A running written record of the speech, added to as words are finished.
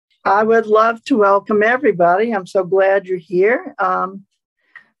I would love to welcome everybody. I'm so glad you're here.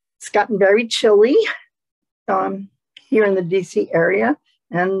 It's gotten very chilly here in the DC area,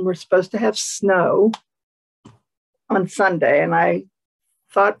 and we're supposed to have snow on Sunday, and I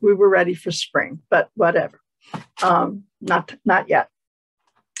thought we were ready for spring, but whatever. Not yet.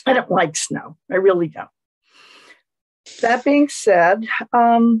 I don't like snow. I really don't. That being said,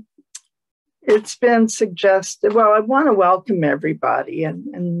 it's been suggested, well, I want to welcome everybody,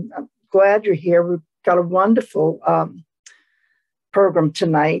 and I'm glad you're here. We've got a wonderful program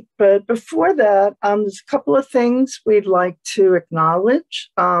tonight. But before that, there's a couple of things we'd like to acknowledge.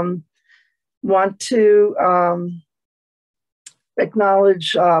 Want to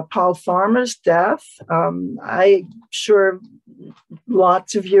acknowledge Paul Farmer's death. I'm sure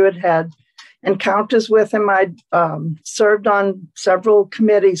lots of you had encounters with him. I served on several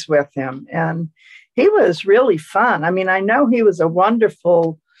committees with him, and he was really fun. I mean, I know he was a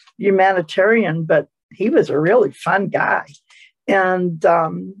wonderful humanitarian, but he was a really fun guy. And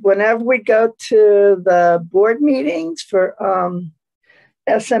whenever we go to the board meetings for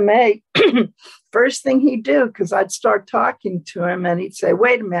SMA, first thing he'd do, because I'd start talking to him and he'd say,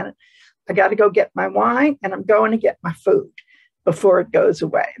 wait a minute, I got to go get my wine and I'm going to get my food before it goes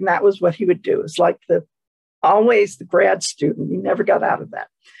away. And that was what he would do. It's like always the grad student. He never got out of that.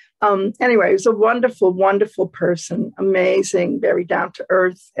 Anyway, he was a wonderful, wonderful person, amazing, very down to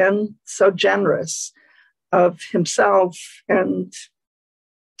earth, and so generous of himself and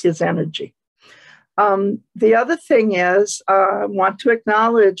his energy. The other thing is, I want to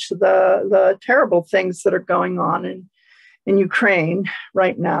acknowledge the terrible things that are going on in Ukraine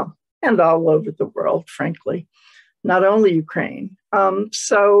right now and all over the world, frankly, not only Ukraine.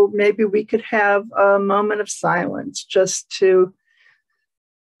 So maybe we could have a moment of silence just to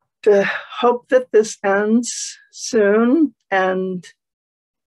hope that this ends soon and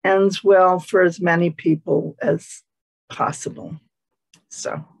ends well for as many people as possible.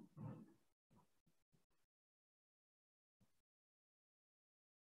 So.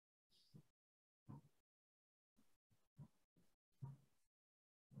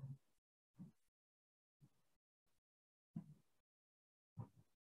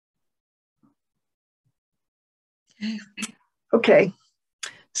 Okay,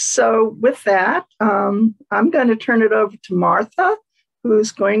 so with that, I'm going to turn it over to Martha,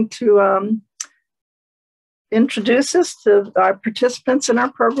 who's going to introduce us to our participants in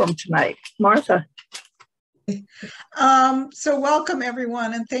our program tonight. Martha. So welcome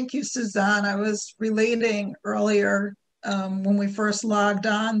everyone, and thank you, Suzanne. I was relating earlier when we first logged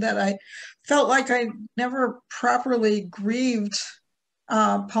on that I felt like I never properly grieved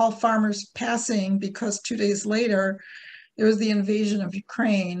Paul Farmer's passing, because 2 days later, it was the invasion of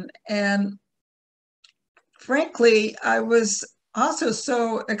Ukraine. And frankly, I was also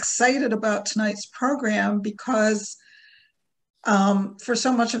so excited about tonight's program because for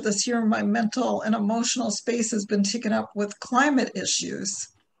so much of this year, my mental and emotional space has been taken up with climate issues.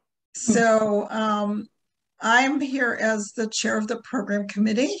 So I'm here as the chair of the program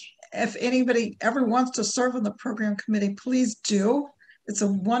committee. If anybody ever wants to serve on the program committee, please do. It's a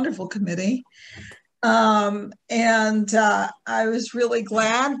wonderful committee. And I was really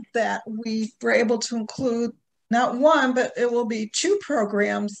glad that we were able to include not one, but it will be 2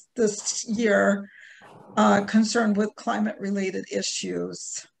 programs this year concerned with climate-related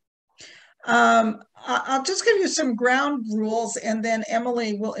issues. I'll just give you some ground rules, and then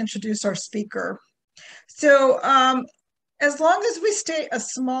Emily will introduce our speaker. So as long as we stay a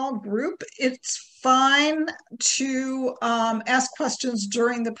small group, it's fine to ask questions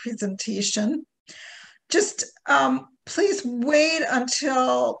during the presentation. Just please wait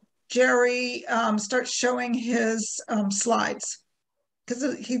until Jerry starts showing his slides,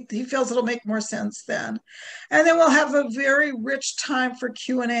 because he feels it'll make more sense then. And then we'll have a very rich time for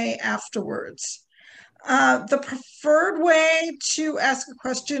Q&A afterwards. The preferred way to ask a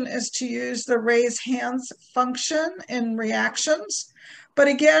question is to use the raise hands function in reactions. But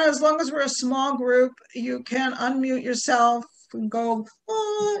again, as long as we're a small group, you can unmute yourself and go,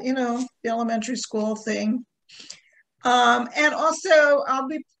 oh, you know, the elementary school thing. And also, I'll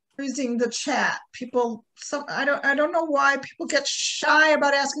be using the chat. People, I don't know why people get shy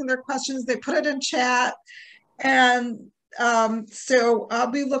about asking their questions. They put it in chat, and so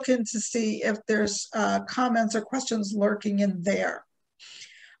I'll be looking to see if there's comments or questions lurking in there.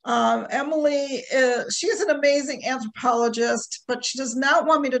 Emily, she is an amazing anthropologist, but she does not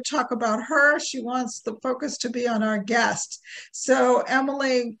want me to talk about her. She wants the focus to be on our guest. So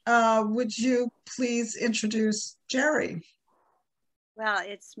Emily, would you please introduce Jerry? Well,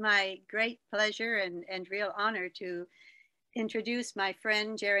 it's my great pleasure and real honor to introduce my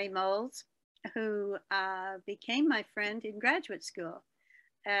friend Jerry Moles, who became my friend in graduate school.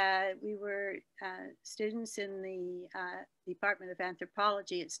 We were students in the Department of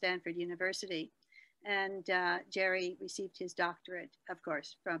Anthropology at Stanford University, and Jerry received his doctorate, of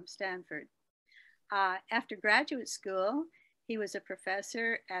course, from Stanford. After graduate school, he was a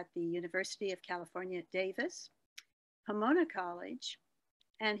professor at the University of California at Davis, Pomona College,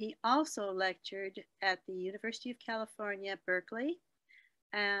 and he also lectured at the University of California, Berkeley,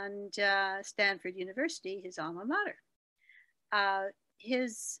 and Stanford University, his alma mater.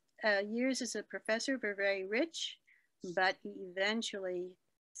 His years as a professor were very rich, but he eventually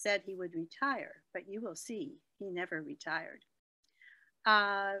said he would retire. But you will see, he never retired.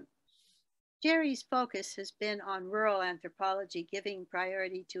 Jerry's focus has been on rural anthropology, giving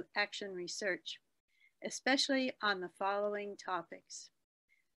priority to action research, especially on the following topics: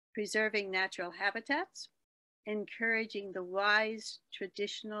 preserving natural habitats, encouraging the wise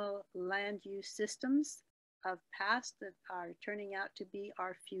traditional land use systems of past that are turning out to be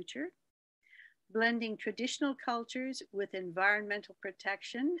our future, blending traditional cultures with environmental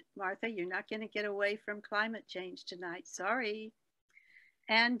protection. Martha, you're not going to get away from climate change tonight, sorry.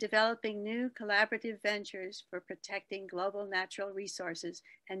 And developing new collaborative ventures for protecting global natural resources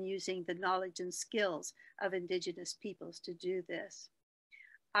and using the knowledge and skills of Indigenous peoples to do this.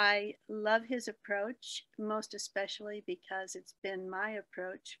 I love his approach, most especially because it's been my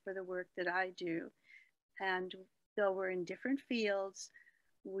approach for the work that I do. And though we're in different fields,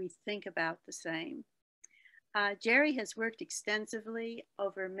 we think about the same. Jerry has worked extensively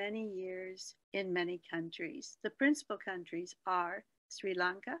over many years in many countries. The principal countries are Sri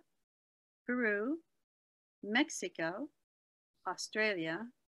Lanka, Peru, Mexico, Australia,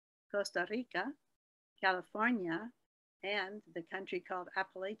 Costa Rica, California, and the country called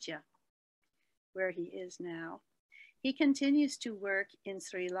Appalachia, where he is now. He continues to work in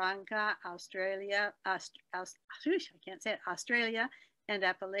Sri Lanka, Australia, Australia and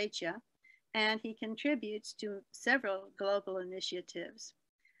Appalachia, and he contributes to several global initiatives,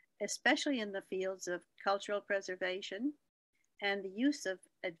 especially in the fields of cultural preservation and the use of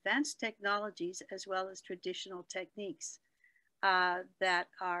advanced technologies as well as traditional techniques that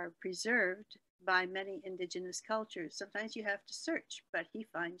are preserved by many indigenous cultures. Sometimes you have to search, but he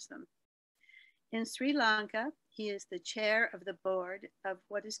finds them. In Sri Lanka, he is the chair of the board of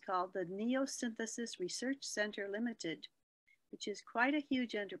what is called the Neosynthesis Research Center Limited, which is quite a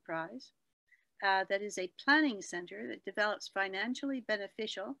huge enterprise that is a planning center that develops financially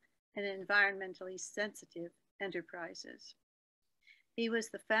beneficial and environmentally sensitive enterprises. He was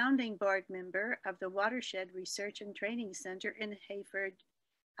the founding board member of the Watershed Research and Training Center in Hayford,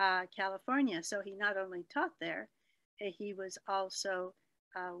 California. So he not only taught there, he was also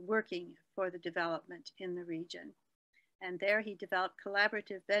working for the development in the region. And there he developed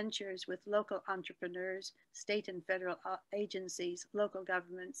collaborative ventures with local entrepreneurs, state and federal agencies, local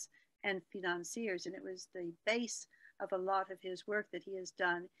governments, and financiers. And it was the base of a lot of his work that he has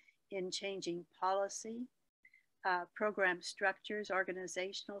done in changing policy, program structures,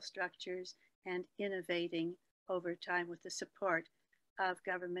 organizational structures, and innovating over time with the support of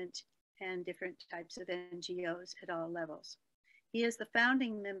government and different types of NGOs at all levels. He is the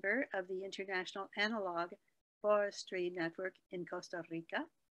founding member of the International Analog Forestry Network in Costa Rica,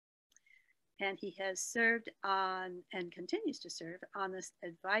 and he has served on and continues to serve on this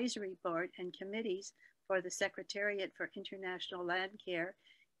advisory board and committees for the Secretariat for International Land Care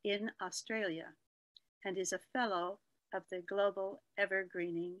in Australia, and is a fellow of the Global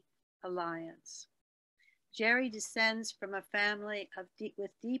Evergreening Alliance. Jerry descends from a family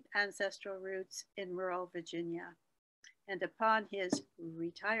with deep ancestral roots in rural Virginia, and upon his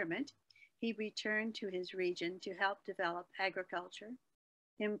retirement, he returned to his region to help develop agriculture,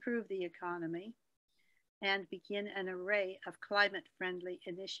 improve the economy, and begin an array of climate-friendly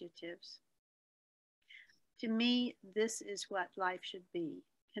initiatives. To me, this is what life should be: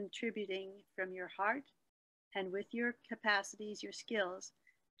 contributing from your heart and with your capacities, your skills,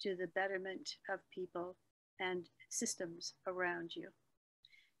 to the betterment of people and systems around you.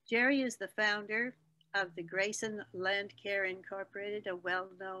 Jerry is the founder of the Grayson Land Care Incorporated, a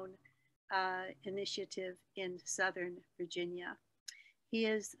well-known initiative in Southern Virginia. He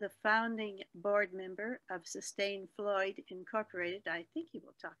is the founding board member of Sustain Floyd Incorporated. I think he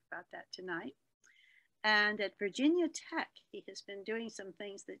will talk about that tonight. And at Virginia Tech, he has been doing some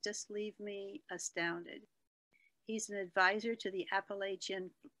things that just leave me astounded. He's an advisor to the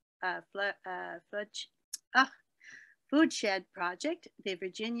Appalachian Foodshed Project, the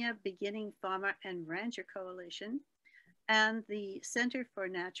Virginia Beginning Farmer and Rancher Coalition, and the Center for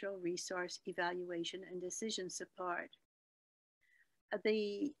Natural Resource Evaluation and Decision Support.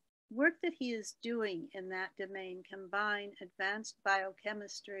 The work that he is doing in that domain combine advanced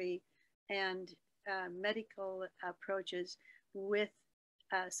biochemistry and medical approaches with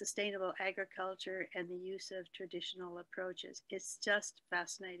sustainable agriculture and the use of traditional approaches. It's just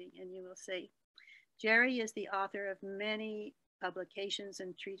fascinating, and you will see. Jerry is the author of many publications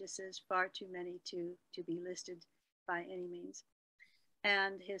and treatises, far too many to be listed by any means.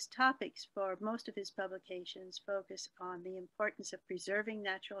 And his topics for most of his publications focus on the importance of preserving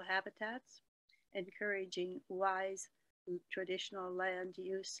natural habitats, encouraging wise traditional land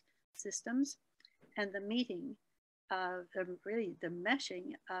use systems, and the meeting of the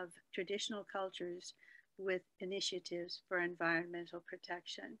meshing of traditional cultures with initiatives for environmental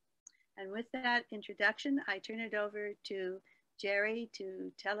protection. And with that introduction, I turn it over to Jerry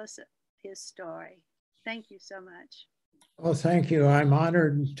to tell us his story. Thank you so much. Well, thank you. I'm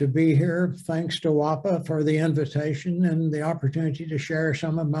honored to be here. Thanks to WAPA for the invitation and the opportunity to share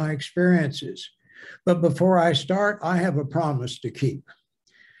some of my experiences. But before I start, I have a promise to keep.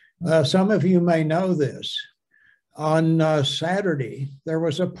 Some of you may know this. On Saturday, there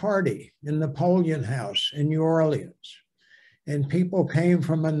was a party in Napoleon House in New Orleans, and people came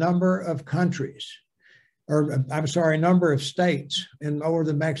from a number of countries, or I'm sorry, a number of states and over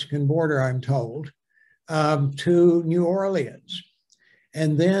the Mexican border, I'm told, to New Orleans.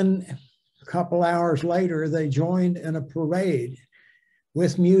 And then a couple hours later, they joined in a parade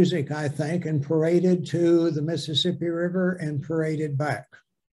with music, I think, and paraded to the Mississippi River and paraded back.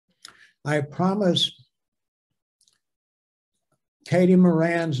 I promised Katie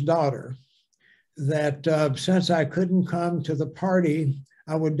Moran's daughter that since I couldn't come to the party,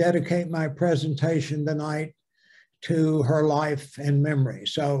 I would dedicate my presentation tonight to her life and memory.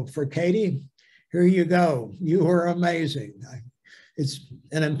 So for Katie, here you go. You were amazing. It's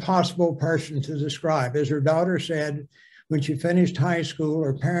an impossible person to describe. As her daughter said, when she finished high school,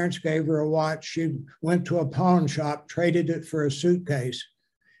 her parents gave her a watch. She went to a pawn shop, traded it for a suitcase,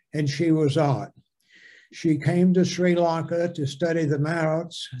 and she was on. She came to Sri Lanka to study the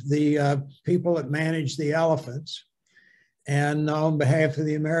Maots, the people that manage the elephants. And on behalf of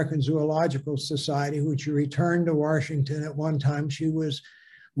the American Zoological Society, which she returned to Washington at one time, she was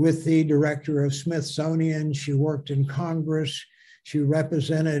with the director of Smithsonian. She worked in Congress. She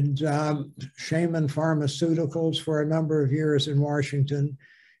represented Shaman Pharmaceuticals for a number of years in Washington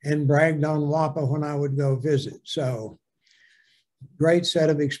and bragged on WAPA when I would go visit. So great set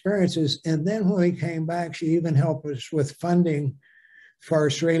of experiences. And then when we came back, she even helped us with funding for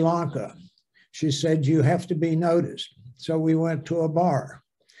Sri Lanka. She said, you have to be noticed. So we went to a bar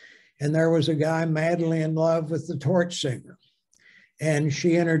and there was a guy madly in love with the torch singer. And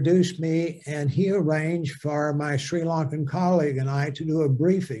she introduced me and he arranged for my Sri Lankan colleague and I to do a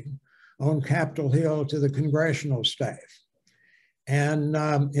briefing on Capitol Hill to the congressional staff. And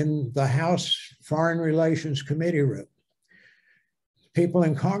in the House Foreign Relations Committee room, people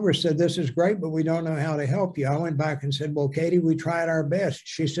in Congress said, this is great, but we don't know how to help you. I went back and said, well, Katie, we tried our best.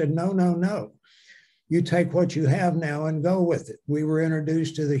 She said, no, no, no. You take what you have now and go with it. We were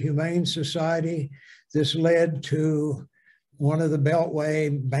introduced to the Humane Society. This led to one of the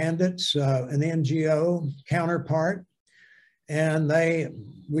Beltway bandits, an NGO counterpart. And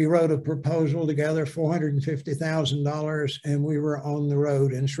we wrote a proposal together, $450,000, and we were on the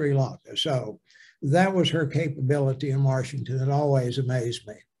road in Sri Lanka. So that was her capability in Washington. It always amazed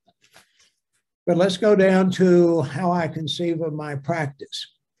me. But let's go down to how I conceive of my practice.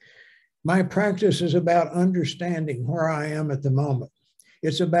 My practice is about understanding where I am at the moment.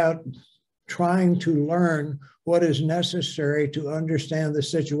 It's about trying to learn what is necessary to understand the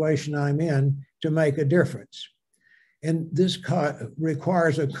situation I'm in to make a difference. And this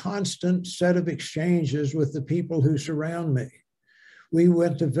requires a constant set of exchanges with the people who surround me. We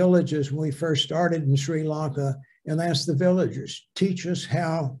went to villages when we first started in Sri Lanka and asked the villagers, teach us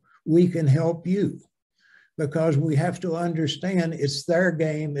how we can help you, because we have to understand it's their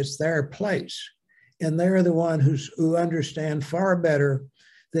game, it's their place. And they're the ones who understand far better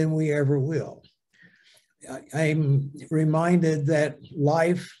than we ever will. I'm reminded that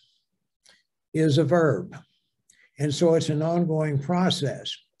life is a verb. And so it's an ongoing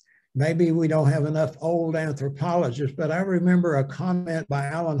process. Maybe we don't have enough old anthropologists, but I remember a comment by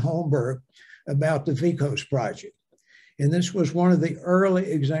Alan Holmberg about the VICOS project. And this was one of the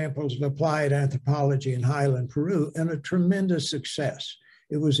early examples of applied anthropology in Highland, Peru, and a tremendous success.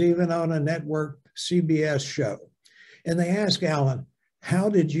 It was even on a network CBS show. And they asked Alan, how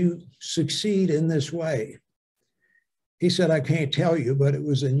did you succeed in this way? He said, I can't tell you, but it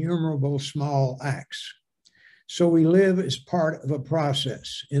was innumerable small acts. So we live as part of a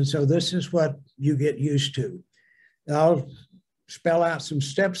process. And so this is what you get used to. I'll spell out some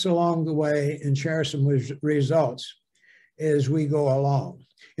steps along the way and share some results as we go along.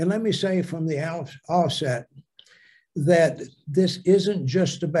 And let me say from the offset that this isn't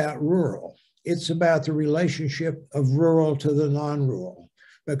just about rural. It's about the relationship of rural to the non-rural,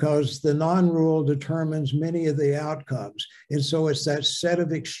 because the non-rural determines many of the outcomes. And so it's that set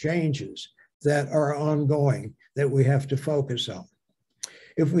of exchanges that are ongoing that we have to focus on.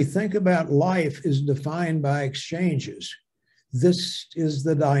 If we think about life as defined by exchanges, this is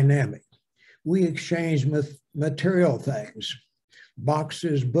the dynamic. We exchange material things,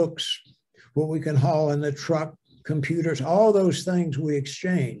 boxes, books, what we can haul in the truck, computers, all those things we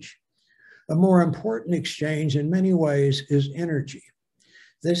exchange. A more important exchange in many ways is energy.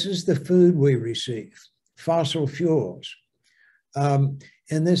 This is the food we receive, fossil fuels.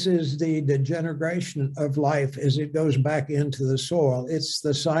 And this is the degeneration of life as it goes back into the soil. It's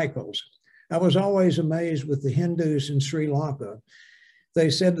the cycles. I was always amazed with the Hindus in Sri Lanka. They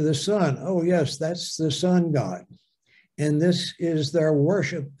said to the sun, oh yes, that's the sun god. And this is their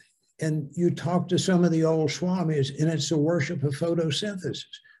worship. And you talk to some of the old swamis and it's a worship of photosynthesis.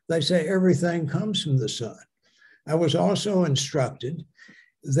 They say everything comes from the sun. I was also instructed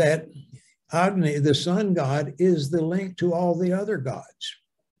that Agni, the sun god, is the link to all the other gods.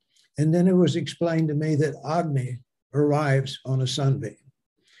 And then it was explained to me that Agni arrives on a sunbeam.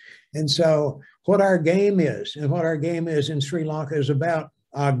 And so what our game is, and what our game is in Sri Lanka is about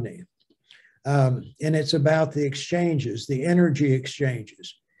Agni. And it's about the exchanges, the energy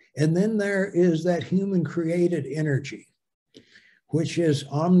exchanges. And then there is that human created energy, which is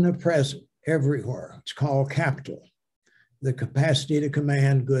omnipresent everywhere. It's called capital, the capacity to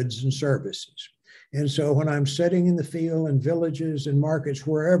command goods and services. And so when I'm sitting in the field in villages and markets,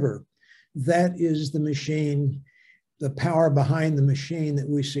 wherever, that is the machine, the power behind the machine that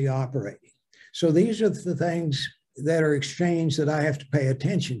we see operating. So these are the things that are exchanged that I have to pay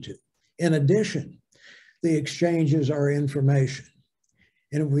attention to. In addition, the exchanges are information.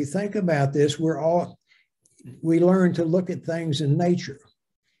 And if we think about this, we learn to look at things in nature,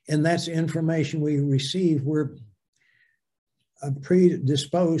 and that's information we receive. We're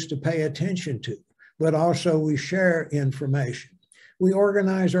predisposed to pay attention to, but also we share information. We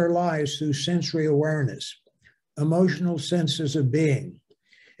organize our lives through sensory awareness, emotional senses of being,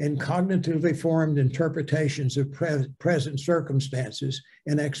 and cognitively formed interpretations of present circumstances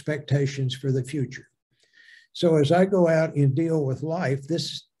and expectations for the future. So as I go out and deal with life,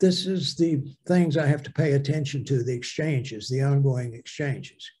 this is the things I have to pay attention to, the exchanges, the ongoing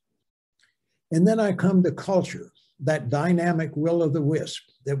exchanges. And then I come to culture, that dynamic will-o'-the-wisp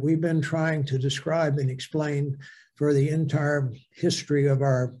that we've been trying to describe and explain for the entire history of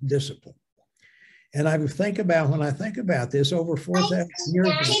our discipline. And when I think about this, over 4,000 years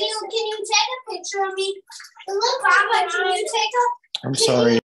ago. Can you take a picture of me? Look, Papa, can you take a? I'm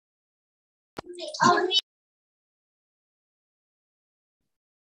sorry.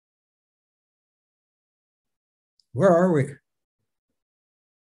 Where are we?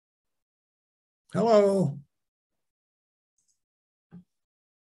 Hello.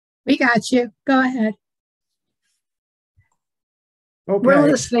 We got you. Go ahead. Okay. We're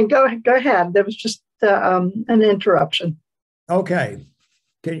listening. Go ahead. There was just an interruption. Okay.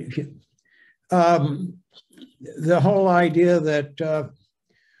 The whole idea that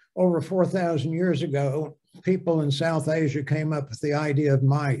over 4,000 years ago, people in South Asia came up with the idea of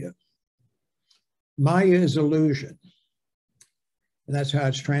Maya. Maya is illusion. And that's how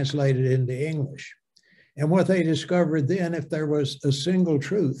it's translated into English. And what they discovered then, if there was a single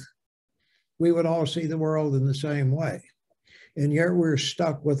truth, we would all see the world in the same way. And yet we're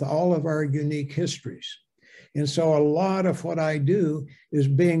stuck with all of our unique histories. And so a lot of what I do is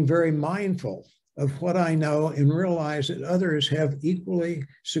being very mindful of what I know and realize that others have equally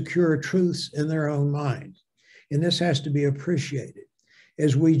secure truths in their own mind. And this has to be appreciated.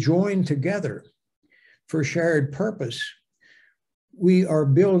 As we join together for shared purpose, we are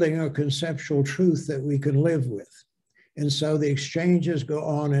building a conceptual truth that we can live with. And so the exchanges go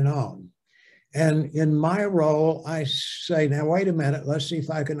on and on. And in my role, I say, now, wait a minute, let's see if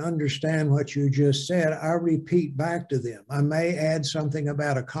I can understand what you just said. I repeat back to them. I may add something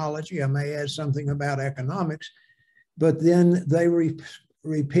about ecology, I may add something about economics, but then they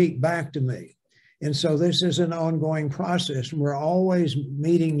repeat back to me. And so this is an ongoing process. We're always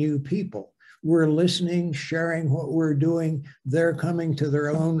meeting new people. We're listening, sharing what we're doing. They're coming to their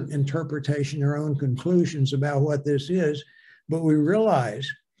own interpretation, their own conclusions about what this is. But we realize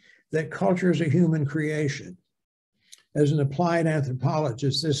that culture is a human creation. As an applied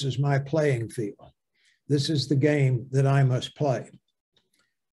anthropologist, this is my playing field. This is the game that I must play.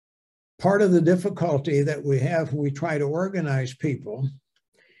 Part of the difficulty that we have when we try to organize people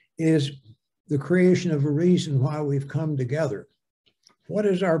is the creation of a reason why we've come together. What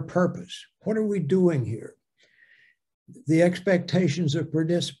is our purpose? What are we doing here? The expectations of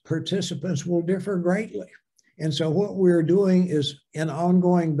participants will differ greatly. And so what we're doing is an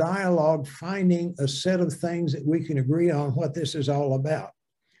ongoing dialogue, finding a set of things that we can agree on what this is all about.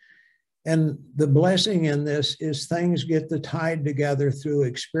 And the blessing in this is things get tied together through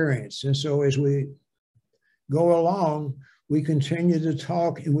experience. And so as we go along, we continue to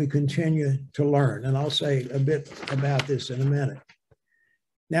talk and we continue to learn. And I'll say a bit about this in a minute.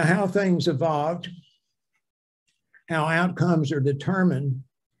 Now, how things evolved, how outcomes are determined,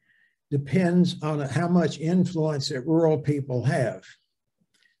 depends on how much influence that rural people have.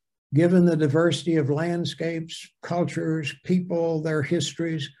 Given the diversity of landscapes, cultures, people, their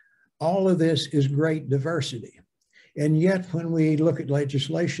histories, all of this is great diversity. And yet, when we look at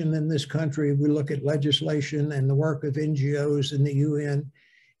legislation in this country, we look at legislation and the work of NGOs and the UN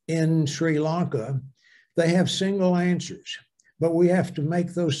in Sri Lanka, they have single answers. But we have to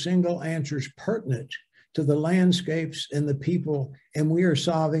make those single answers pertinent to the landscapes and the people, and we are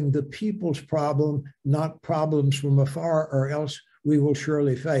solving the people's problem, not problems from afar, or else we will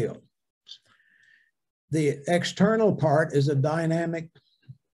surely fail. The external part is a dynamic,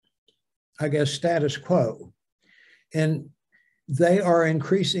 I guess, status quo. And they are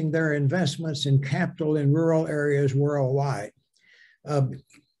increasing their investments in capital in rural areas worldwide.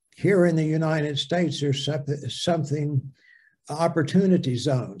 Here in the United States, there's something opportunity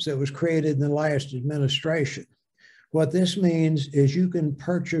zones that was created in the last administration. What this means is you can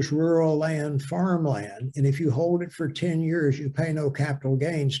purchase rural land, farmland, and if you hold it for 10 years, you pay no capital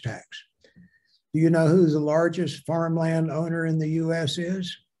gains tax. Do you know who the largest farmland owner in the US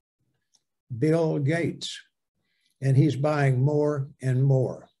is? Bill Gates. And he's buying more and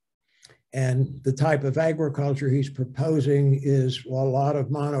more. And the type of agriculture he's proposing is, well, a lot of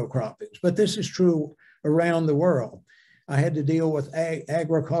monocroppings. But this is true around the world. I had to deal with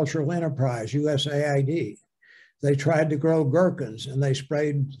Agricultural Enterprise, USAID. They tried to grow gherkins and they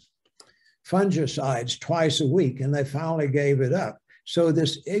sprayed fungicides twice a week and they finally gave it up. So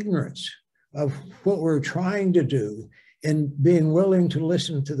this ignorance of what we're trying to do and being willing to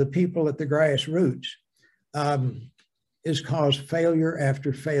listen to the people at the grassroots has caused failure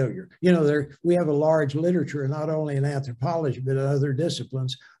after failure. You know, we have a large literature, not only in anthropology, but in other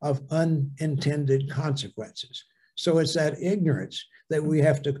disciplines, of unintended consequences. So it's that ignorance that we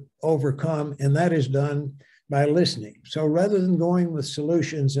have to overcome, and that is done by listening. So rather than going with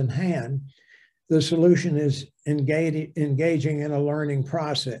solutions in hand, the solution is engaging in a learning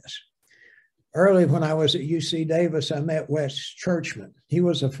process. Early when I was at UC Davis, I met Wes Churchman. He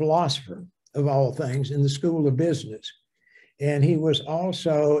was a philosopher, of all things, in the School of Business. And he was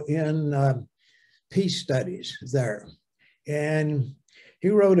also in peace studies there. And he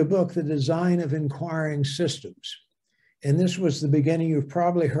wrote a book, The Design of Inquiring Systems. And this was the beginning. You've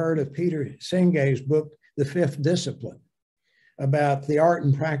probably heard of Peter Senge's book, The Fifth Discipline, about the art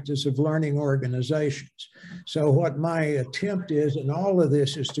and practice of learning organizations. So what my attempt is in all of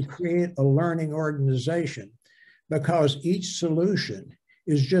this is to create a learning organization, because each solution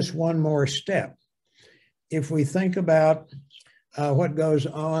is just one more step. If we think about what goes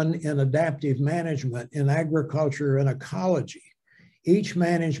on in adaptive management, in agriculture and ecology, each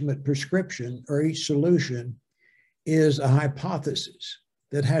management prescription or each solution is a hypothesis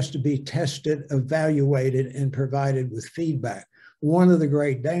that has to be tested, evaluated, and provided with feedback. One of the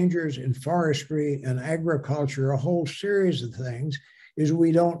great dangers in forestry and agriculture, a whole series of things, is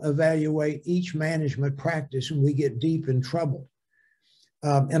we don't evaluate each management practice and we get deep in trouble.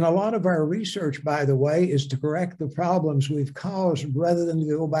 And a lot of our research, by the way, is to correct the problems we've caused rather than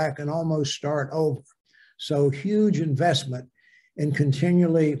to go back and almost start over. So huge investment in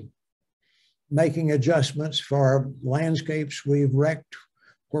continually making adjustments for landscapes we've wrecked,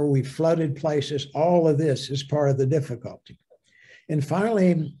 where we've flooded places. All of this is part of the difficulty. And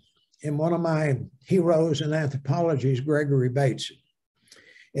finally, in one of my heroes in anthropology is Gregory Bateson.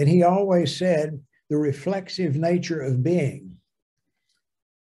 And he always said, the reflexive nature of being.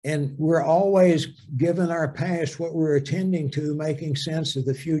 And we're always, given our past, what we're attending to, making sense of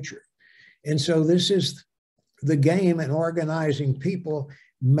the future. And so this is the game in organizing people,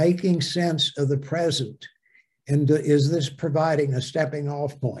 making sense of the present. And is this providing a stepping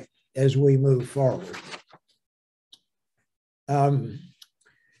off point as we move forward?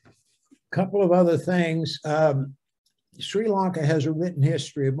 Couple of other things. Sri Lanka has a written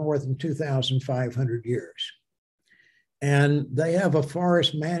history of more than 2,500 years. And they have a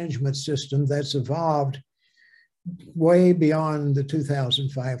forest management system that's evolved way beyond the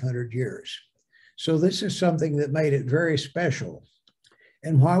 2,500 years. So this is something that made it very special.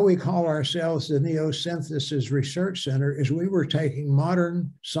 And why we call ourselves the Neosynthesis Research Center is we were taking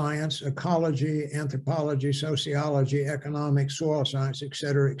modern science, ecology, anthropology, sociology, economics, soil science, et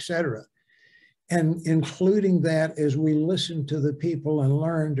cetera, and including that as we listened to the people and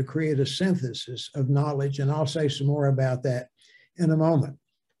learned to create a synthesis of knowledge. And I'll say some more about that in a moment.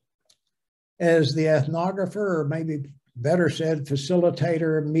 As the ethnographer, or maybe better said,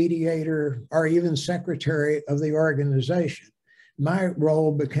 facilitator, mediator, or even secretary of the organization, my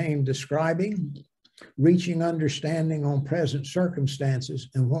role became describing, reaching understanding on present circumstances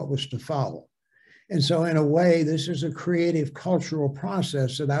and what was to follow. And so in a way, this is a creative cultural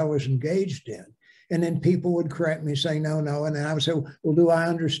process that I was engaged in. And then people would correct me, say, no. And then I would say, well, do I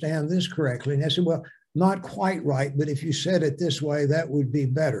understand this correctly? And I said, well, not quite right, but if you said it this way, that would be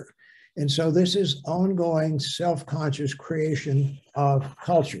better. And so this is ongoing self-conscious creation of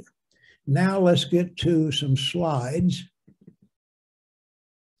culture. Now let's get to some slides.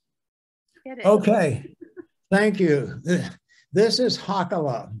 Okay, thank you. This is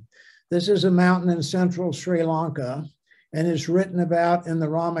Hakala. This is a mountain in central Sri Lanka, and it's written about in the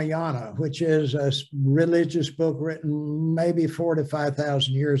Ramayana, which is a religious book written maybe 4,000 to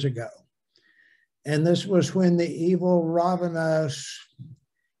 5,000 years ago. And this was when the evil Ravana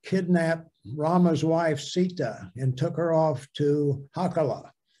kidnapped Rama's wife Sita and took her off to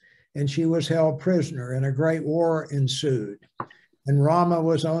Hakala, and she was held prisoner, and a great war ensued. And Rama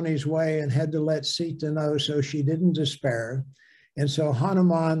was on his way and had to let Sita know so she didn't despair. And so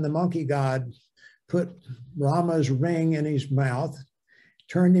Hanuman, the monkey god, put Rama's ring in his mouth,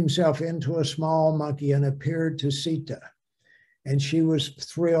 turned himself into a small monkey and appeared to Sita. And she was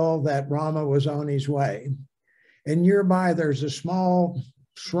thrilled that Rama was on his way. And nearby, there's a small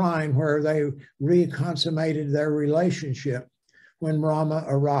shrine where they reconsummated their relationship when Rama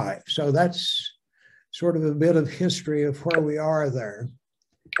arrived. So that's sort of a bit of history of where we are there.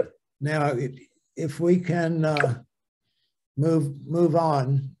 Now, if we can move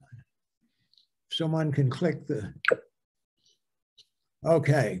on, someone can click the,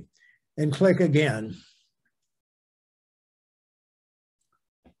 okay, and click again.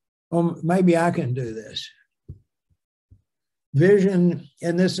 Oh, maybe I can do this. Vision,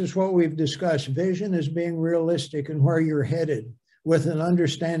 and this is what we've discussed, vision is being realistic and where you're headed with an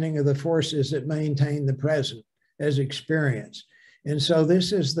understanding of the forces that maintain the present as experience. And so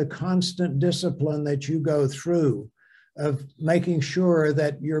this is the constant discipline that you go through of making sure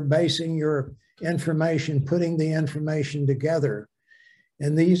that you're basing your information, putting the information together.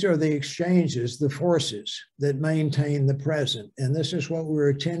 And these are the exchanges, the forces that maintain the present. And this is what we're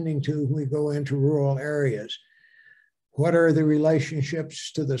attending to when we go into rural areas. What are the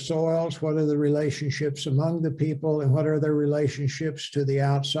relationships to the soils? What are the relationships among the people? And what are the relationships to the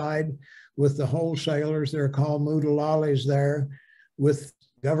outside with the wholesalers? They're called mudalalis there, with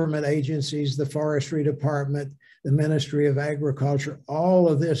government agencies, the forestry department, the Ministry of Agriculture. All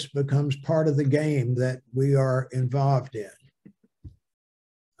of this becomes part of the game that we are involved in.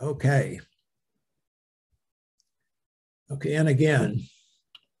 Okay. Okay, and again.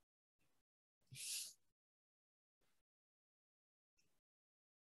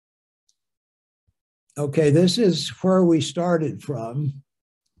 Okay, this is where we started from.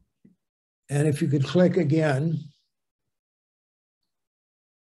 And if you could click again.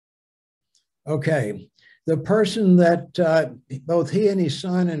 Okay, the person that both he and his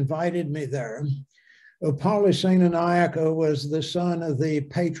son invited me there, Appalachia was the son of the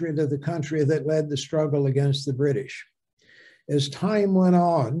patriot of the country that led the struggle against the British. As time went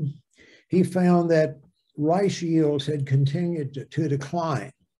on, he found that rice yields had continued to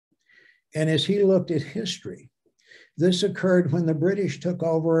decline. And as he looked at history, this occurred when the British took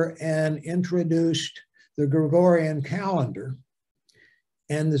over and introduced the Gregorian calendar.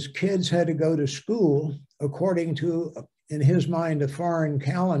 And the kids had to go to school according to, in his mind, a foreign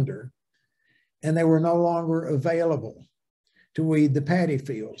calendar. And they were no longer available to weed the paddy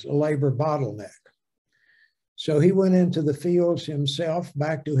fields, a labor bottleneck. So he went into the fields himself,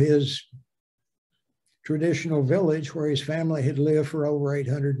 back to his traditional village where his family had lived for over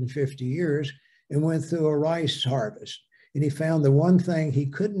 850 years, and went through a rice harvest. And he found the one thing he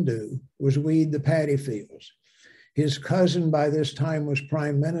couldn't do was weed the paddy fields. His cousin by this time was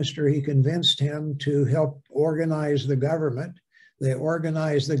prime minister. He convinced him to help organize the government. They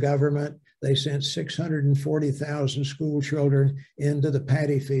organized the government. They sent 640,000 school children into the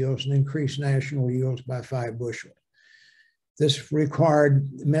paddy fields and increased national yields by 5 bushel. This required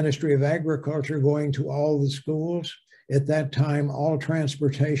the Ministry of Agriculture going to all the schools. At that time, all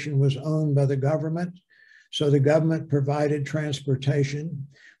transportation was owned by the government. So the government provided transportation.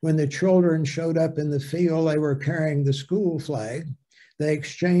 When the children showed up in the field, they were carrying the school flag. They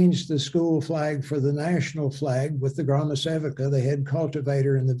exchanged the school flag for the national flag with the Grama Sevica, the head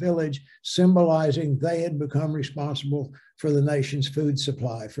cultivator in the village, symbolizing they had become responsible for the nation's food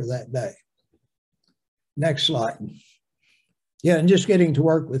supply for that day. Next slide. Yeah, and just getting to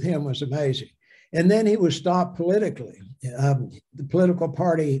work with him was amazing. And then he was stopped politically. The political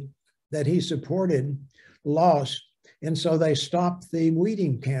party that he supported lost, and so they stopped the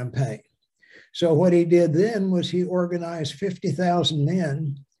weeding campaign. So what he did then was he organized 50,000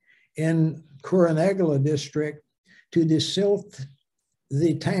 men in Kurunegala district to desilt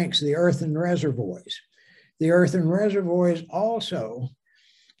the tanks, the earthen reservoirs. The earthen reservoirs also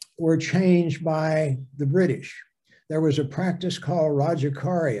were changed by the British. There was a practice called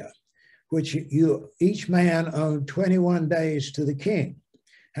Rajakarya, which each man owed 21 days to the king.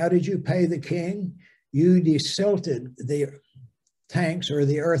 How did you pay the king? You desilted the tanks or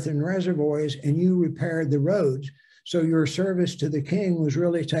the earthen reservoirs and you repaired the roads. So your service to the king was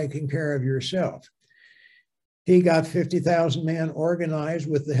really taking care of yourself. He got 50,000 men organized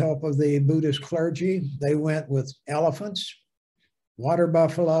with the help of the Buddhist clergy. They went with elephants, water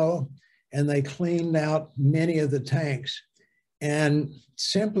buffalo, and they cleaned out many of the tanks. And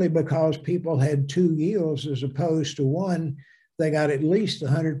simply because people had 2 yields as opposed to 1, they got at least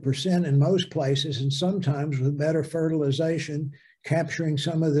 100% in most places, and sometimes with better fertilization, capturing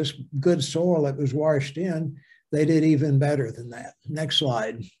some of this good soil that was washed in, they did even better than that. Next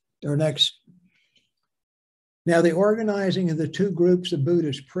slide, or next. Now, the organizing of the 2 groups of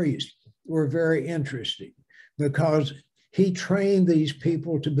Buddhist priests were very interesting because he trained these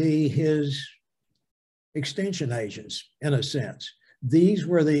people to be his extension agents, in a sense. These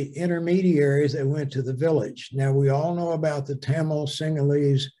were the intermediaries that went to the village. Now, we all know about the Tamil,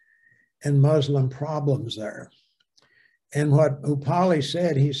 Sinhalese, and Muslim problems there. And what Upali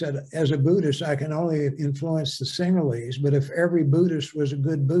said, he said, as a Buddhist, I can only influence the Sinhalese, but if every Buddhist was a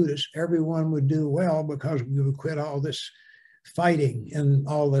good Buddhist, everyone would do well because we would quit all this fighting and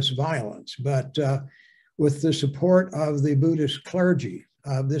all this violence. But with the support of the Buddhist clergy,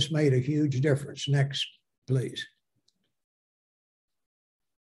 this made a huge difference. Next, please.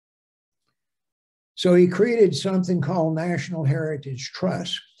 So he created something called National Heritage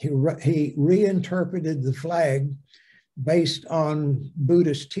Trust. He reinterpreted the flag based on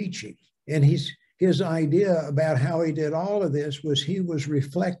Buddhist teaching. And his idea about how he did all of this was he was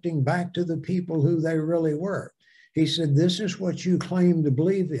reflecting back to the people who they really were. He said, this is what you claim to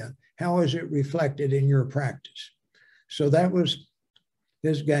believe in. How is it reflected in your practice? So that was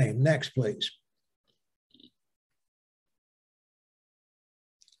his game. Next, please.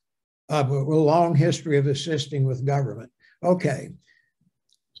 A long history of assisting with government. Okay.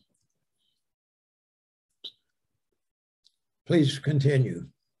 Please continue.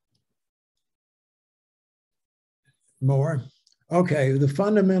 More? Okay, the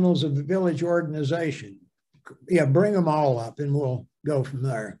fundamentals of the village organization. Yeah, bring them all up and we'll go from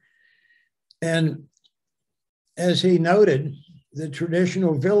there. And as he noted, the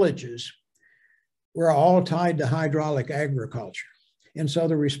traditional villages were all tied to hydraulic agriculture. And so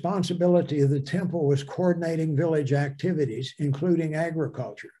the responsibility of the temple was coordinating village activities, including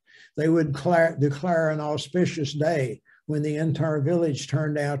agriculture. They would declare an auspicious day when the entire village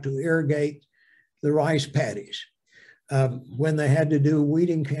turned out to irrigate the rice paddies. When they had to do a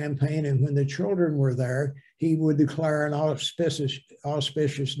weeding campaign and when the children were there, he would declare an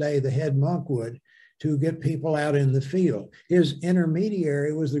auspicious day, the head monk would, to get people out in the field. His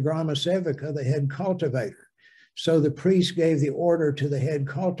intermediary was the Grama Sevica, the head cultivator. So the priest gave the order to the head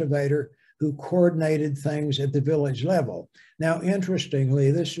cultivator who coordinated things at the village level. Now,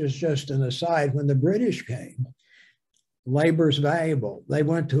 interestingly, this is just an aside, when the British came, labor's valuable. They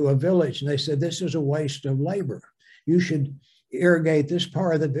went to a village and they said, this is a waste of labor. You should irrigate this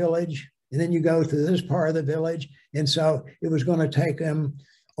part of the village, and then you go to this part of the village. And so it was going to take them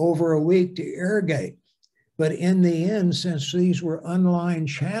over a week to irrigate. But in the end, since these were unlined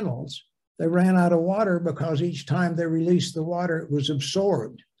channels, they ran out of water because each time they released the water, it was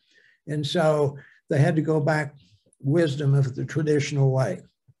absorbed. And so they had to go back wisdom of the traditional way.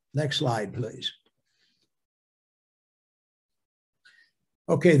 Next slide, please.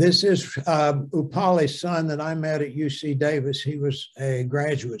 Okay, this is Upali's son that I met at UC Davis. He was a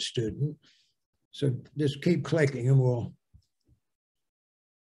graduate student. So just keep clicking and we'll.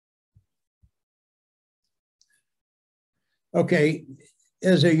 Okay,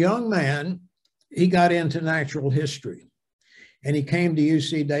 as a young man, he got into natural history and he came to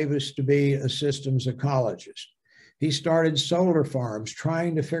UC Davis to be a systems ecologist. He started solar farms,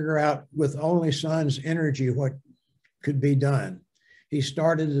 trying to figure out with only sun's energy what could be done. He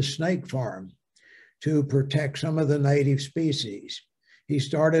started a snake farm to protect some of the native species. He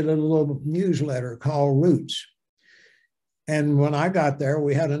started a little newsletter called Roots. And when I got there,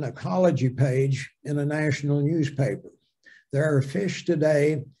 we had an ecology page in a national newspaper. There are fish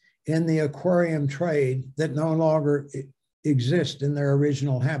today in the aquarium trade that no longer exist in their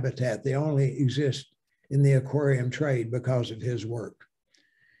original habitat. They only exist in the aquarium trade because of his work.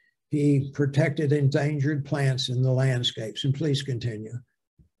 He protected endangered plants in the landscapes. And please continue.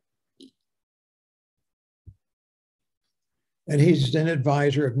 And he's an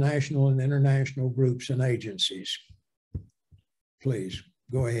advisor of national and international groups and agencies. Please,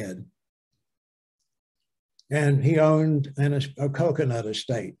 go ahead. And he owned a coconut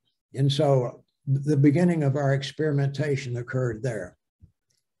estate. And so the beginning of our experimentation occurred there.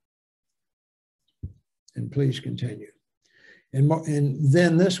 And please continue. And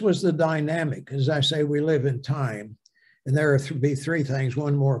then this was the dynamic. As I say, we live in time. And there are be three things.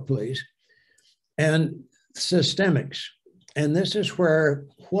 One more, please. And systemics. And this is where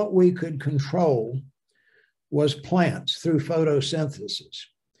what we could control was plants through photosynthesis.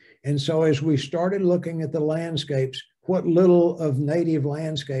 And so as we started looking at the landscapes, what little of native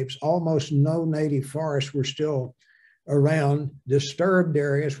landscapes, almost no native forests were still around, disturbed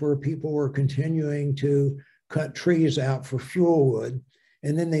areas where people were continuing to cut trees out for fuel wood,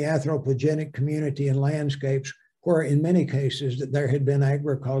 and then the anthropogenic community and landscapes where in many cases that there had been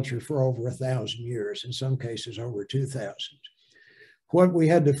agriculture for over 1,000 years, in some cases over 2,000. What we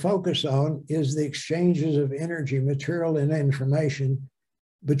had to focus on is the exchanges of energy, material, and information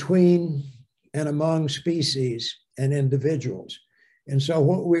between and among species and individuals. And so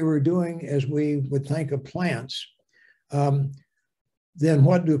what we were doing as we would think of plants, then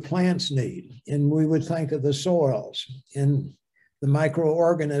what do plants need? And we would think of the soils and the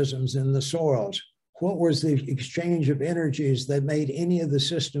microorganisms in the soils. What was the exchange of energies that made any of the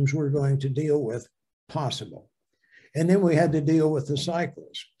systems we're going to deal with possible? And then we had to deal with the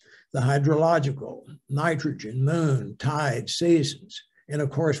cycles, the hydrological, nitrogen, moon, tide, seasons. And of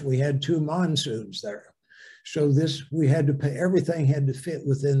course, we had 2 monsoons there. So this, we had to pay, everything had to fit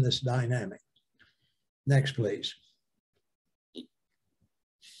within this dynamic. Next, please.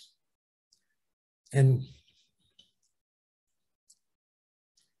 And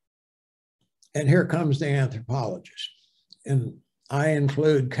here comes the anthropologist. And I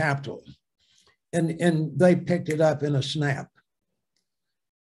include capital. And they picked it up in a snap.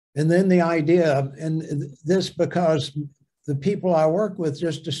 And then the idea, and this because the people I work with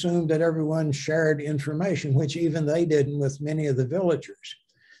just assumed that everyone shared information, which even they didn't with many of the villagers.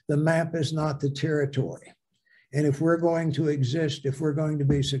 The map is not the territory. And if we're going to exist, if we're going to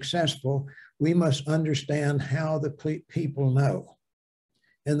be successful, we must understand how the people know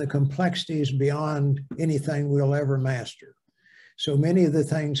and the complexities beyond anything we'll ever master. So many of the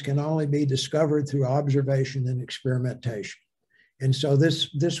things can only be discovered through observation and experimentation. And so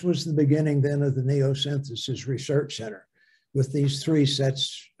this was the beginning then of the Neosynthesis Research Center, with these 3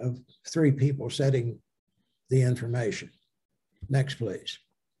 sets of 3 people setting the information. Next, please.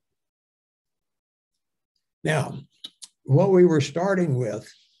 Now, what we were starting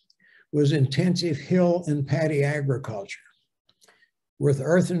with was intensive hill and paddy agriculture with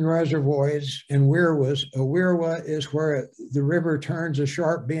earthen reservoirs and wirwas. A wirwa is where the river turns a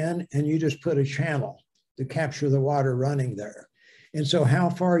sharp bend and you just put a channel to capture the water running there. And so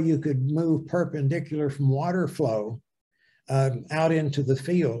how far you could move perpendicular from water flow out into the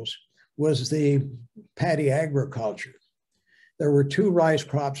fields was the paddy agriculture. There were 2 rice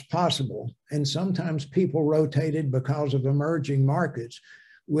crops possible, and sometimes people rotated because of emerging markets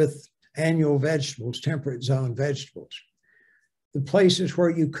with annual vegetables, temperate zone vegetables. The places where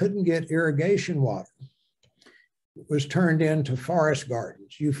you couldn't get irrigation water was turned into forest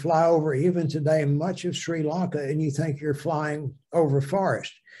gardens. You fly over, even today, much of Sri Lanka, and you think you're flying over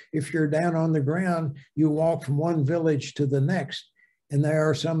forest. If you're down on the ground, you walk from one village to the next, and there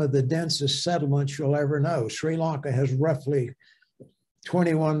are some of the densest settlements you'll ever know. Sri Lanka has roughly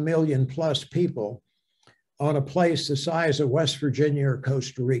 21 million plus people on a place the size of West Virginia or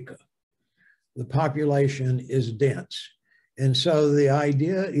Costa Rica. The population is dense. And so the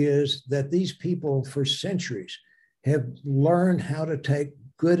idea is that these people for centuries have learned how to take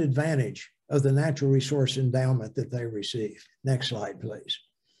good advantage of the natural resource endowment that they receive. Next slide, please.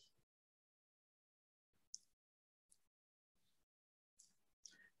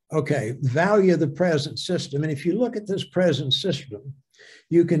 Okay, the value of the present system. And if you look at this present system,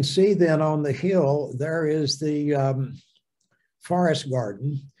 you can see then on the hill, there is the forest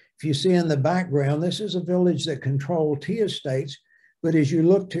garden. If you see in the background, this is a village that controlled tea estates, but as you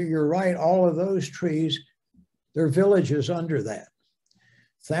look to your right, all of those trees, they're villages under that.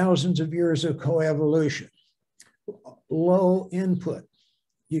 Thousands of years of coevolution, low input.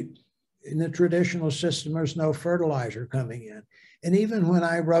 In the traditional system, there's no fertilizer coming in. And even when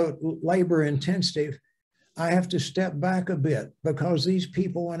I wrote labor intensive, I have to step back a bit because these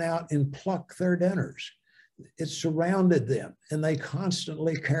people went out and plucked their dinners. It surrounded them and they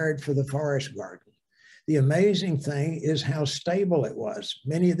constantly cared for the forest garden. The amazing thing is how stable it was.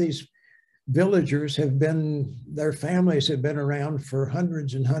 Many of these villagers have been, their families have been around for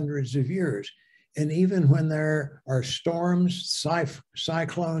hundreds and hundreds of years. And even when there are storms,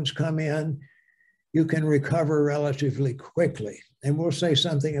 cyclones come in, you can recover relatively quickly. And we'll say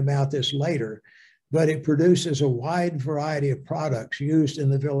something about this later, but it produces a wide variety of products used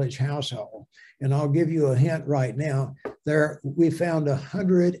in the village household. And I'll give you a hint right now. We found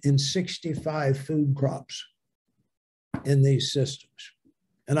 165 food crops in these systems.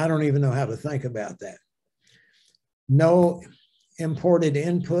 And I don't even know how to think about that. No imported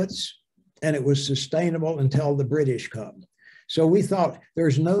inputs, and it was sustainable until the British come. So we thought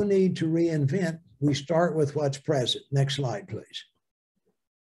there's no need to reinvent. We start with what's present. Next slide, please.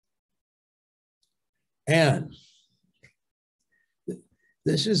 And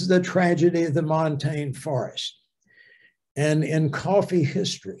this is the tragedy of the montane forest. And in coffee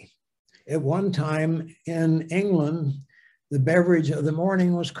history, at one time in England, the beverage of the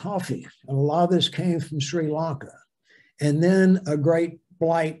morning was coffee. And a lot of this came from Sri Lanka. And then a great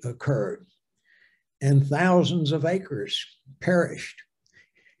blight occurred and thousands of acres perished.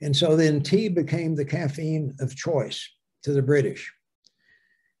 And so then tea became the caffeine of choice to the British.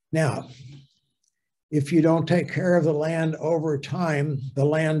 Now, if you don't take care of the land over time, the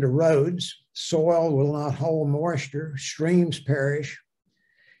land erodes, soil will not hold moisture, streams perish.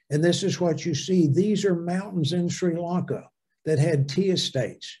 And this is what you see. These are mountains in Sri Lanka that had tea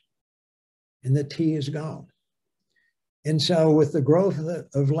estates, and the tea is gone. And so with the growth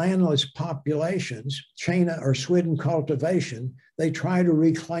of landless populations, China or Sweden cultivation, they try to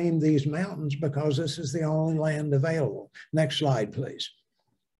reclaim these mountains because this is the only land available. Next slide, please.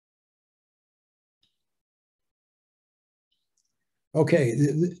 Okay,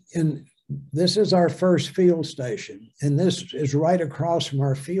 and this is our first field station, and this is right across from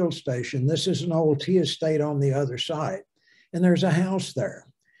our field station. This is an old tea estate on the other side, and there's a house there.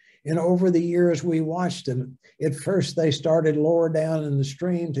 And over the years, we watched them. At first, they started lower down in the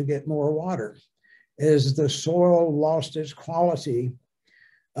stream to get more water. As the soil lost its quality,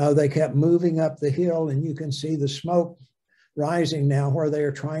 they kept moving up the hill, and you can see the smoke rising now where they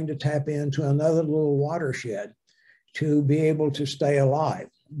are trying to tap into another little watershed to be able to stay alive.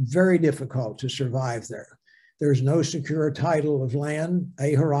 Very difficult to survive there. There's no secure title of land.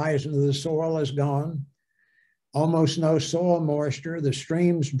 A horizon of the soil is gone. Almost no soil moisture. The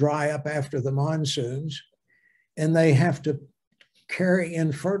streams dry up after the monsoons, and they have to carry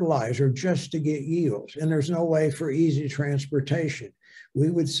in fertilizer just to get yields. And there's no way for easy transportation. We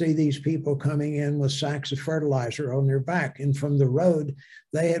would see these people coming in with sacks of fertilizer on their back. And from the road,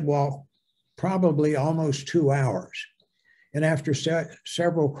 they had walked probably almost 2 hours. And after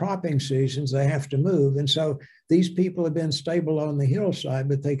several cropping seasons, they have to move. And so these people have been stable on the hillside,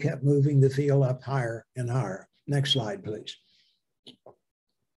 but they kept moving the field up higher and higher. Next slide, please.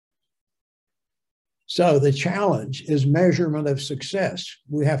 So the challenge is measurement of success.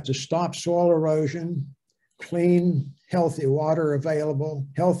 We have to stop soil erosion, clean, healthy water available,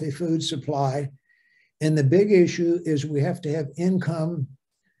 healthy food supply. And the big issue is we have to have income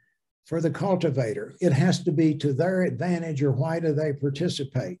for the cultivator. It has to be to their advantage, or why do they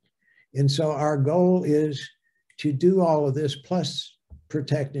participate? And so our goal is to do all of this plus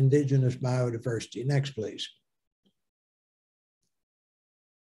protect indigenous biodiversity. Next, please.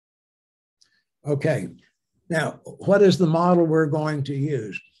 Okay, now what is the model we're going to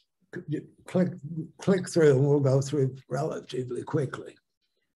use? Click through and we'll go through relatively quickly.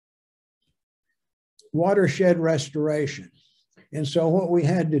 Watershed restoration. And so what we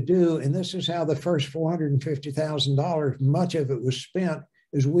had to do, and this is how the first $450,000, much of it was spent,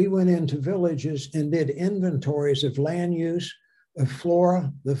 is we went into villages and did inventories of land use, of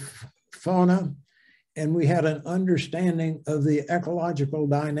flora, the fauna, and we had an understanding of the ecological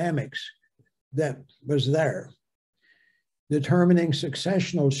dynamics that was there. Determining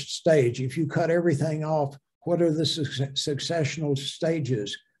successional stage. If you cut everything off, what are the successional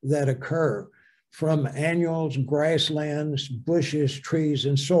stages that occur from annuals, grasslands, bushes, trees,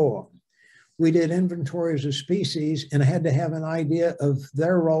 and so on? We did inventories of species and had to have an idea of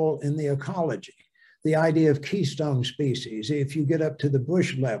their role in the ecology. the idea of keystone species. If you get up to the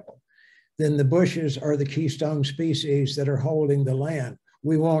bush level, then the bushes are the keystone species that are holding the land.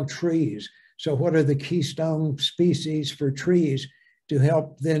 We want trees. So what are the keystone species for trees to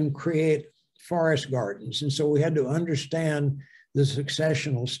help then create forest gardens? And so we had to understand the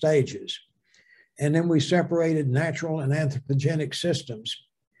successional stages. And then we separated natural and anthropogenic systems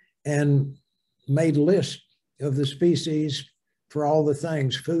and made lists of the species for all the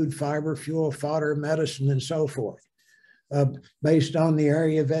things: food, fiber, fuel, fodder, medicine, and so forth, based on the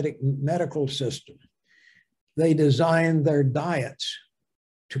Ayurvedic medical system. They designed their diets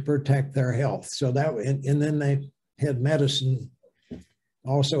to protect their health. So that, and then they had medicine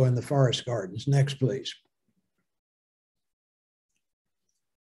also in the forest gardens. Next, please.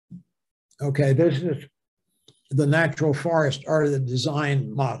 Okay, this is the natural forest are the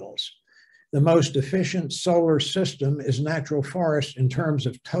design models. The most efficient solar system is natural forest in terms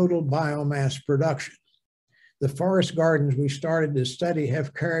of total biomass production. The forest gardens we started to study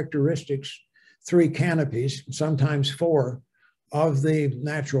have characteristics, 3 canopies, sometimes 4, of the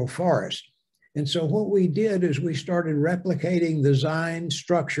natural forest. And so what we did is we started replicating the design,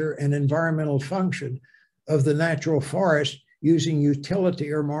 structure, and environmental function of the natural forest using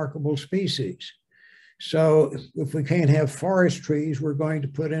utility or markable species. So if we can't have forest trees, we're going to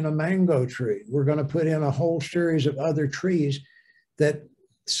put in a mango tree. We're going to put in a whole series of other trees that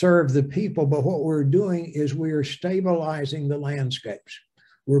serve the people. But what we're doing is we are stabilizing the landscapes.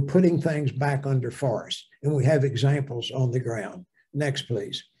 We're putting things back under forest, and we have examples on the ground. Next,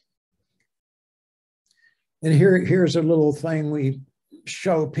 please. And here's a little thing we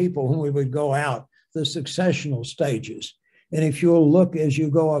show people when we would go out, the successional stages. And if you'll look as you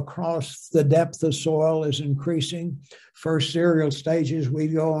go across, the depth of soil is increasing. First cereal stages, we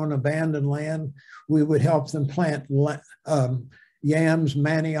go on abandoned land. We would help them plant yams,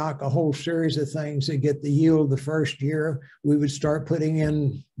 manioc, a whole series of things that get the yield the first year. We would start putting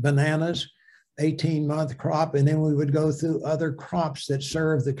in bananas, 18-month crop, and then we would go through other crops that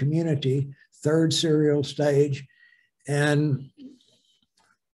serve the community, third cereal stage. And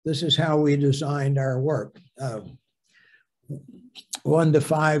this is how we designed our work. 1 to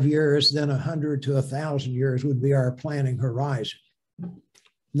 5 years, then 100 to 1,000 years would be our planning horizon.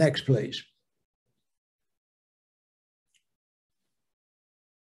 Next, please.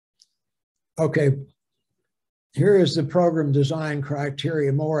 Okay, here is the program design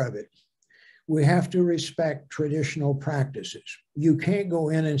criteria, more of it. We have to respect traditional practices. You can't go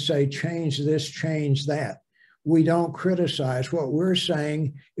in and say, change this, change that. We don't criticize. What we're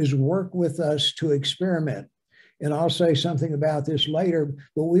saying is work with us to experiment. And I'll say something about this later,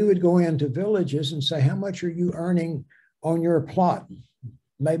 but we would go into villages and say, how much are you earning on your plot?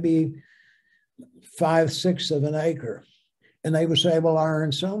 Maybe 5/6 of an acre. And they would say, well, I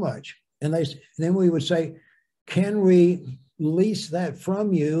earn so much. And then we would say, can we lease that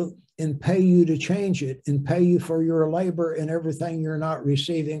from you and pay you to change it and pay you for your labor and everything you're not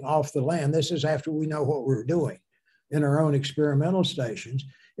receiving off the land? This is after we know what we're doing in our own experimental stations.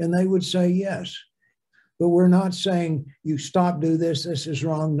 And they would say yes. But we're not saying you stop, do this, this is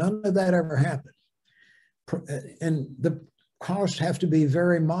wrong. None of that ever happened. And the costs have to be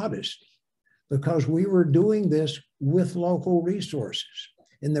very modest because we were doing this with local resources.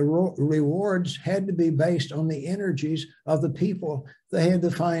 And the rewards had to be based on the energies of the people. They had to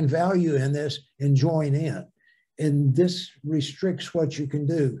find value in this and join in. And this restricts what you can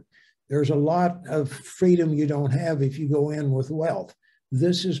do. There's a lot of freedom you don't have if you go in with wealth.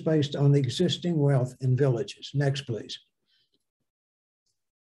 This is based on the existing wealth in villages. Next, please.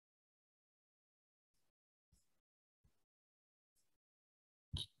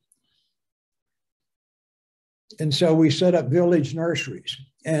 And so we set up village nurseries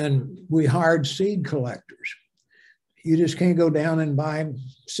and we hired seed collectors. You just can't go down and buy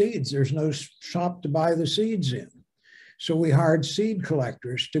seeds. There's no shop to buy the seeds in. So we hired seed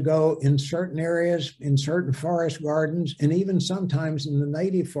collectors to go in certain areas, in certain forest gardens, and even sometimes in the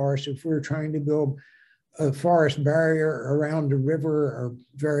native forest if we were trying to build a forest barrier around a river or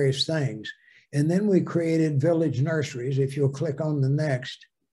various things. And then we created village nurseries. If you'll click on the next.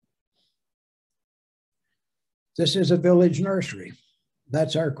 This is a village nursery.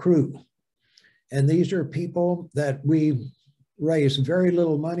 That's our crew. And these are people that we raise very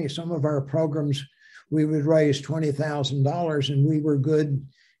little money. Some of our programs, we would raise $20,000 and we were good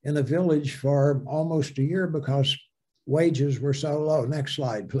in a village for almost a year because wages were so low. Next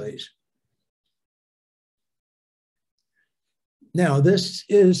slide, please. Now, this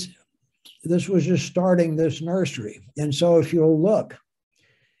was just starting this nursery. And so if you'll look,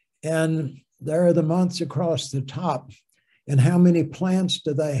 and there are the months across the top, and how many plants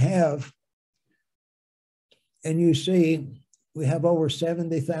do they have And you see, we have over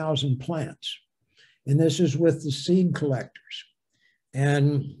 70,000 plants. And this is with the seed collectors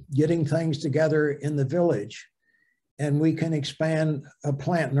and getting things together in the village. And we can expand a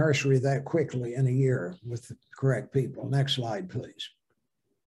plant nursery that quickly in a year with the correct people. Next slide, please.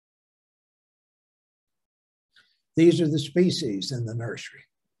 These are the species in the nursery.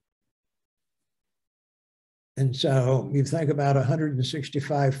 And so you think about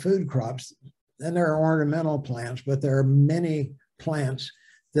 165 food crops, then there are ornamental plants, but there are many plants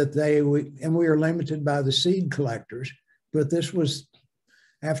that and we are limited by the seed collectors, but this was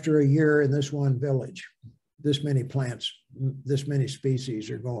after a year in this one village, this many plants, this many species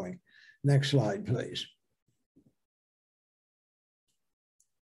are going. Next slide, please.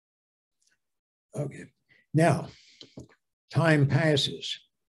 Okay, now time passes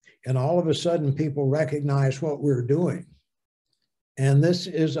and all of a sudden people recognize what we're doing. And this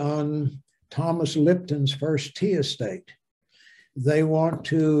is on Thomas Lipton's first tea estate. They want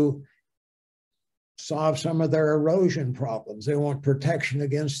to solve some of their erosion problems. They want protection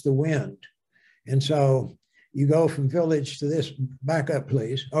against the wind. And so you go from village to this, back up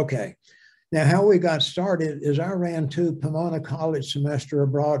please. Okay, now how we got started is I ran 2 Pomona College semester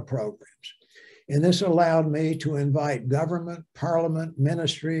abroad programs. And this allowed me to invite government, parliament,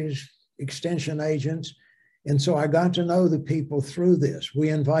 ministries, extension agents. And so I got to know the people through this. We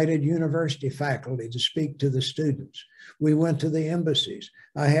invited university faculty to speak to the students. We went to the embassies.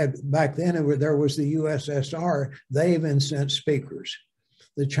 I had, back then there was the USSR, they even sent speakers.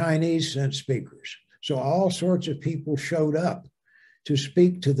 The Chinese sent speakers. So all sorts of people showed up to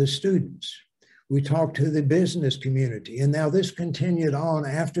speak to the students. We talked to the business community. And now this continued on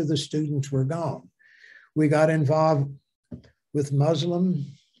after the students were gone. We got involved with Muslim,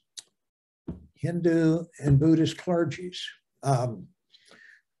 Hindu, and Buddhist clergies. I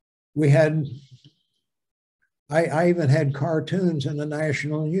even had cartoons in the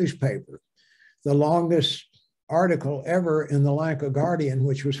national newspaper. The longest article ever in the Lanka Guardian,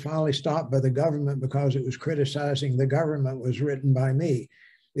 which was finally stopped by the government because it was criticizing the government, was written by me.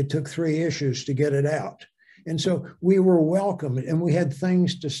 It took 3 issues to get it out. And so we were welcome and we had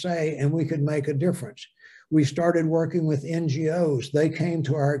things to say and we could make a difference. We started working with NGOs. They came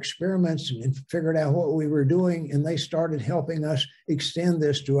to our experiments and figured out what we were doing, and they started helping us extend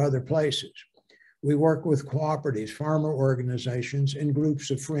this to other places. We worked with cooperatives, farmer organizations, and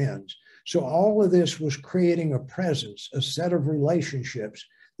groups of friends. So all of this was creating a presence, a set of relationships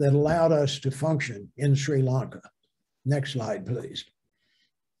that allowed us to function in Sri Lanka. Next slide, please.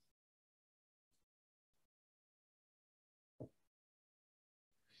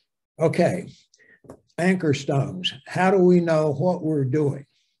 Okay. Anchor stones. How do we know what we're doing?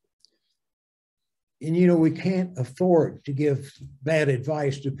 And you know, we can't afford to give bad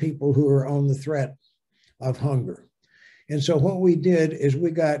advice to people who are on the threat of hunger. And so what we did is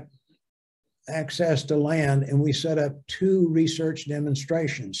we got access to land and we set up 2 research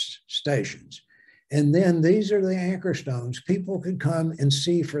demonstration stations. And then these are the anchor stones. People could come and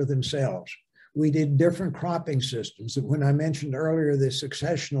see for themselves. We did different cropping systems. When I mentioned earlier the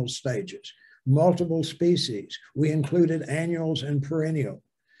successional stages, multiple species. We included annuals and perennial.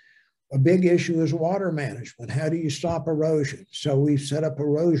 A big issue is water management. How do you stop erosion? So we've set up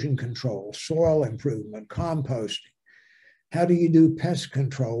erosion control, soil improvement, composting. How do you do pest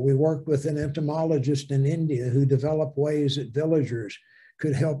control? We worked with an entomologist in India who developed ways that villagers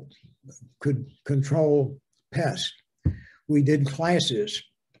could control pests. We did classes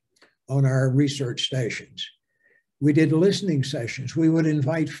on our research stations. We did listening sessions. We would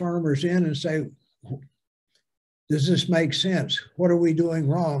invite farmers in and say, does this make sense? What are we doing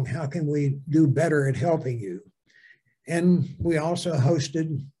wrong? How can we do better at helping you? And we also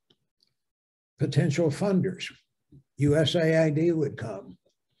hosted potential funders. USAID would come,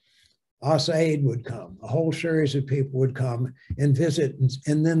 USAID would come, a whole series of people would come and visit,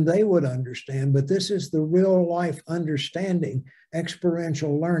 and then they would understand. But this is the real life understanding,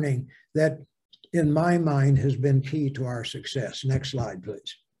 experiential learning that in my mind has been key to our success. Next slide,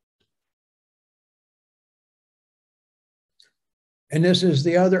 please. And this is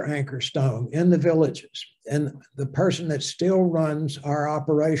the other anchor stone in the villages. And the person that still runs our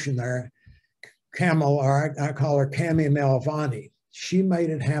operation there, Camel, or I call her Cami Malvani, she made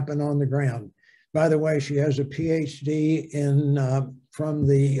it happen on the ground. By the way, she has a PhD from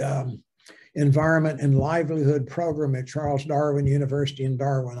the Environment and Livelihood Program at Charles Darwin University in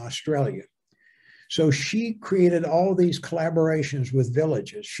Darwin, Australia. So she created all these collaborations with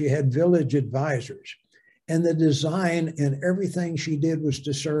villages. She had village advisors, and the design and everything she did was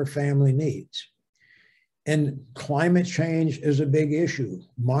to serve family needs. And climate change is a big issue.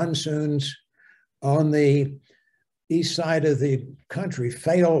 Monsoons on the east side of the country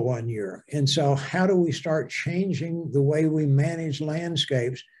fail one year. And so how do we start changing the way we manage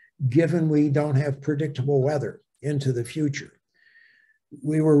landscapes given we don't have predictable weather into the future?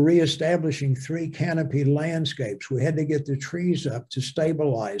 We were reestablishing 3 canopy landscapes. We had to get the trees up to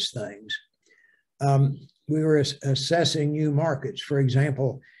stabilize things. We were assessing new markets. For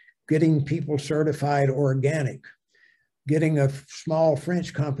example, getting people certified organic, getting a small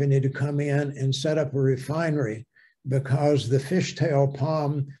French company to come in and set up a refinery because the fishtail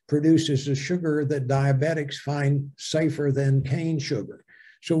palm produces a sugar that diabetics find safer than cane sugar.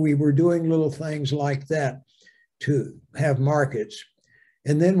 So we were doing little things like that to have markets.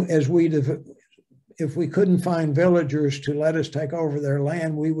 And then if we couldn't find villagers to let us take over their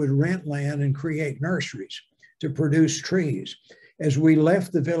land, we would rent land and create nurseries to produce trees. As we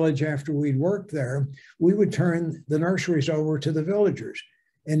left the village after we'd worked there, we would turn the nurseries over to the villagers.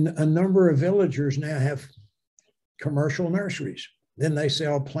 And a number of villagers now have commercial nurseries. Then they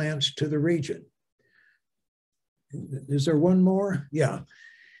sell plants to the region. Is there one more? Yeah.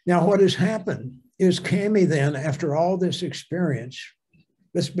 Now what has happened is Cami then, after all this experience,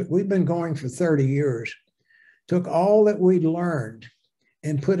 we've been going for 30 years, took all that we'd learned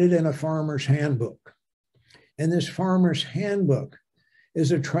and put it in a farmer's handbook. And this farmer's handbook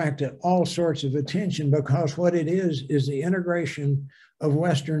has attracted all sorts of attention because what it is the integration of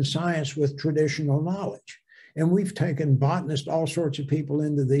Western science with traditional knowledge. And we've taken botanists, all sorts of people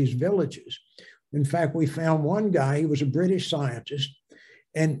into these villages. In fact, we found one guy, he was a British scientist,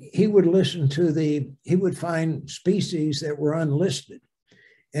 and he would listen to he would find species that were unlisted,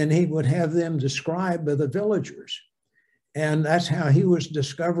 and he would have them described by the villagers. And that's how he was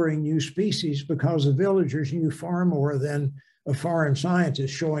discovering new species, because the villagers knew far more than a foreign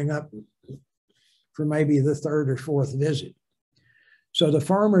scientist showing up for maybe the 3rd or 4th visit. So the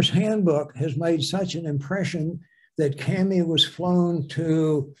Farmer's Handbook has made such an impression that Cami was flown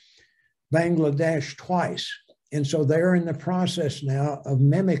to Bangladesh twice. And so they're in the process now of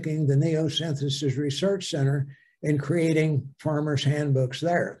mimicking the Neosynthesis Research Center and creating farmers' handbooks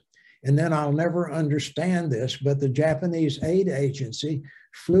there. And then I'll never understand this, but the Japanese aid agency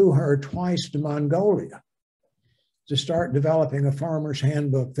flew her twice to Mongolia to start developing a farmer's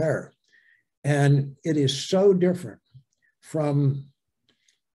handbook there. And it is so different from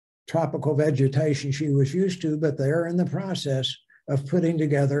tropical vegetation she was used to, but they're in the process of putting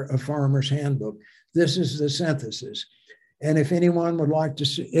together a farmer's handbook. This is the synthesis. And if anyone would like to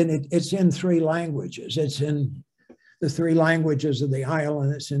see, and it's in 3 languages. It's in the 3 languages of the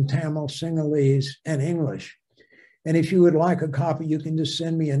island. It's in Tamil, Sinhalese, and English. And if you would like a copy, you can just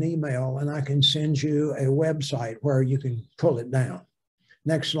send me an email and I can send you a website where you can pull it down.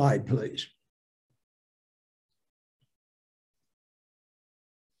 Next slide, please.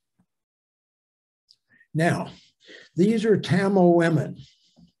 Now, these are Tamil women,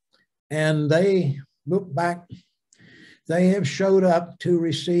 and they look back, they have showed up to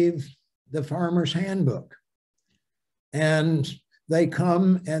receive the Farmer's Handbook. And they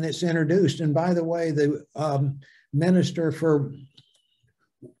come and it's introduced. And by the way, the Minister for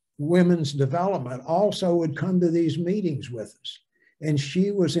Women's Development also would come to these meetings with us. And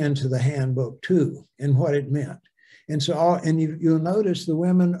she was into the handbook too, and what it meant. And so, you'll notice the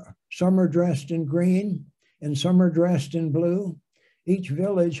women, some are dressed in green and some are dressed in blue. Each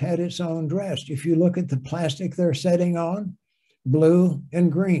village had its own dress. If you look at the plastic they're setting on, blue and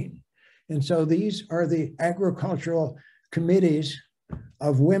green. And so these are the agricultural committees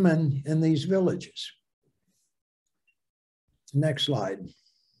of women in these villages. Next slide.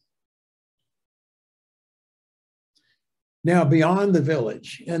 Now, beyond the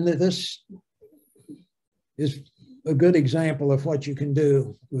village, and this is a good example of what you can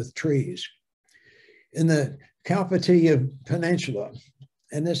do with trees. In the Kalpitiya Peninsula,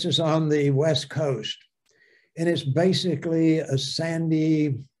 and this is on the west coast, and it's basically a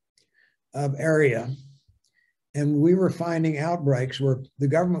sandy area. And we were finding outbreaks where the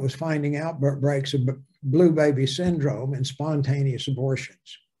government was finding outbreaks of blue baby syndrome and spontaneous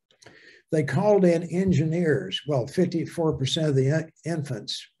abortions. They called in engineers. Well, 54% of the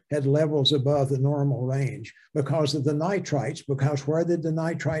infants had levels above the normal range because of the nitrites, because where did the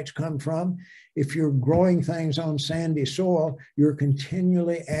nitrites come from? If you're growing things on sandy soil, you're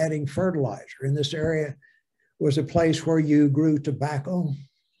continually adding fertilizer. And this area was a place where you grew tobacco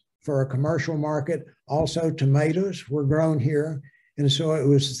for a commercial market. Also, tomatoes were grown here. And so it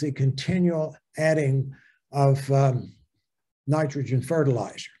was the continual adding of nitrogen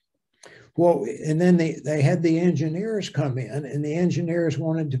fertilizer. Well, and then they had the engineers come in, and the engineers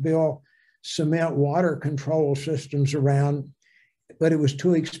wanted to build cement water control systems around, but it was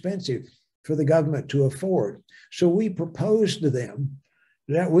too expensive for the government to afford. So we proposed to them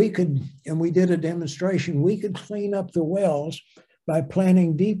that we could, and we did a demonstration, we could clean up the wells by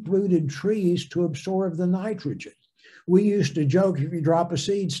planting deep-rooted trees to absorb the nitrogen. We used to joke, if you drop a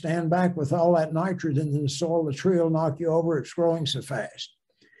seed, stand back with all that nitrogen in the soil, the tree will knock you over, it's growing so fast.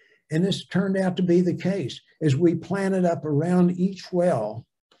 And this turned out to be the case. As we planted up around each well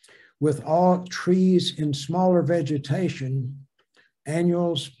with all trees in smaller vegetation,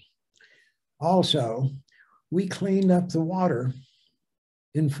 annuals also, we cleaned up the water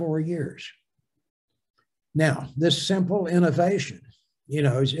in 4 years. Now, this simple innovation, you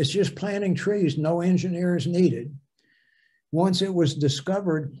know, it's just planting trees, no engineers needed. Once it was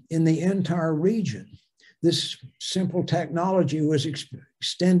discovered in the entire region, this simple technology was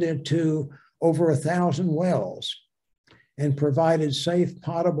extended to over 1,000 wells and provided safe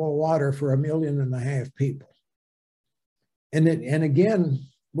potable water for 1.5 million people. And again,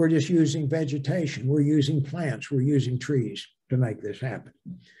 we're just using vegetation, we're using plants, we're using trees to make this happen.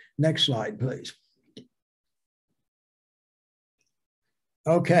 Next slide, please.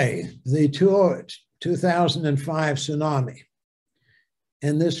 Okay, the 2005 tsunami,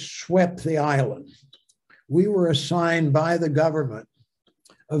 and this swept the island. We were assigned by the government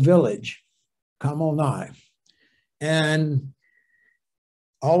a village, Kamonai, and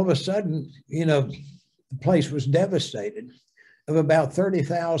all of a sudden, you know, the place was devastated. Of about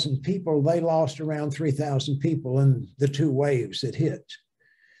 30,000 people, they lost around 3,000 people in the 2 waves that hit.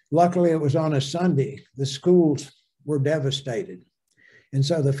 Luckily, it was on a Sunday. The schools were devastated. And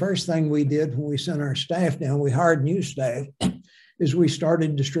so the first thing we did when we sent our staff down, we hired new staff, is we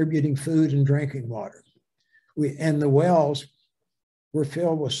started distributing food and drinking water. And the wells were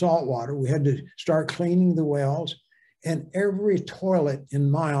filled with salt water. We had to start cleaning the wells, and every toilet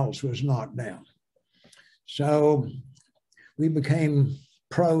in miles was knocked down. So we became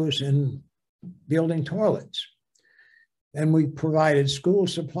pros in building toilets. And we provided school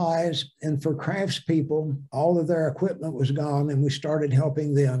supplies, and for craftspeople, all of their equipment was gone, and we started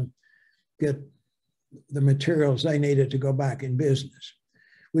helping them get the materials they needed to go back in business.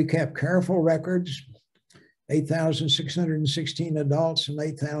 We kept careful records, 8,616 adults and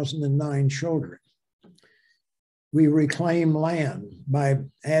 8,009 children. We reclaim land by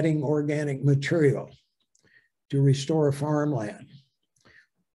adding organic material to restore farmland.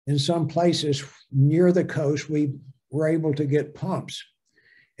 In some places near the coast, we were able to get pumps,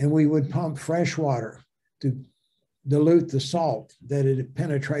 and we would pump fresh water to dilute the salt that had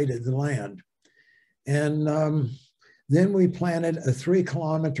penetrated the land. And then we planted a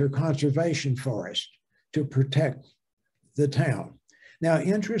 3-kilometer conservation forest to protect the town. Now,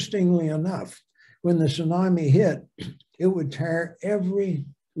 interestingly enough, when the tsunami hit, it would tear every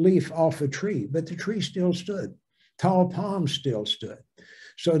leaf off a tree, but the tree still stood. Tall palms still stood.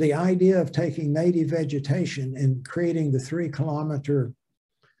 So the idea of taking native vegetation and creating the 3-kilometer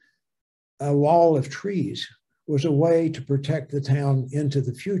wall of trees was a way to protect the town into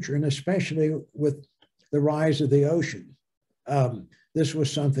the future, and especially with the rise of the ocean. This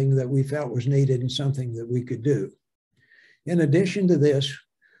was something that we felt was needed and something that we could do. In addition to this,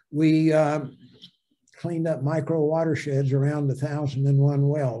 we cleaned up micro watersheds around 1,001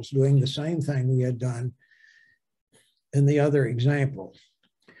 wells, doing the same thing we had done in the other example.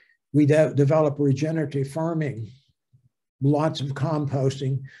 We developed regenerative farming, lots of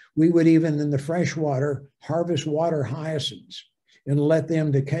composting. We would even, in the freshwater, harvest water hyacinths and let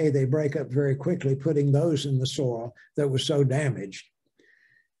them decay. They break up very quickly, putting those in the soil that was so damaged.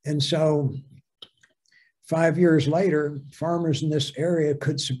 And so 5 years later, farmers in this area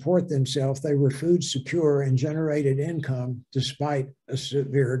could support themselves. They were food secure and generated income despite a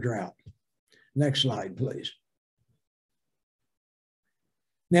severe drought. Next slide, please.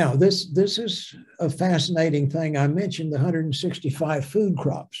 Now, this is a fascinating thing. I mentioned the 165 food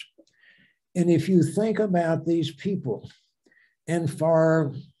crops. And if you think about these people, and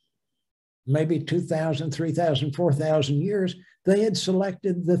for maybe 2,000, 3,000, 4,000 years, they had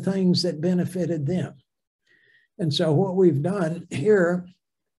selected the things that benefited them. And so what we've done here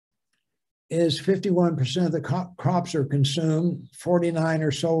is 51% of the crops are consumed, 49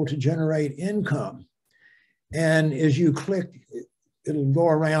 are sold to generate income. And as you click, it'll go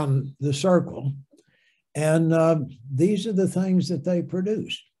around the circle. And these are the things that they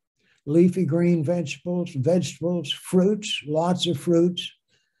produce. Leafy green vegetables, fruits, lots of fruits.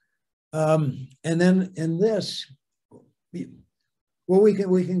 And then in this, well, we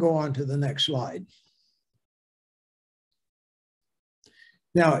can go on to the next slide.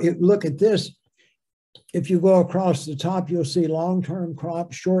 Now, look at this. If you go across the top, you'll see long-term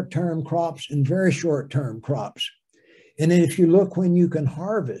crops, short-term crops, and very short-term crops. And then if you look when you can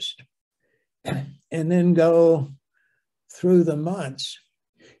harvest, and then go through the months,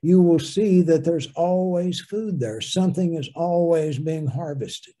 you will see that there's always food there. Something is always being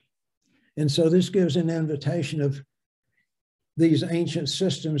harvested. And so this gives an invitation of these ancient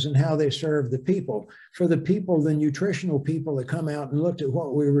systems and how they serve the people. For the people, the nutritional people that come out and looked at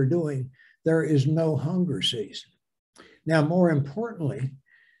what we were doing, there is no hunger season. Now, more importantly,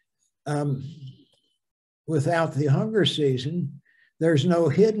 without the hunger season, there's no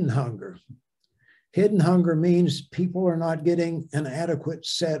hidden hunger. Hidden hunger means people are not getting an adequate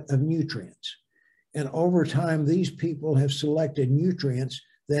set of nutrients. And over time, these people have selected nutrients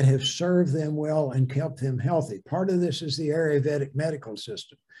that have served them well and kept them healthy. Part of this is the Ayurvedic medical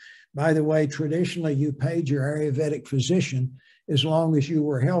system. By the way, traditionally, you paid your Ayurvedic physician as long as you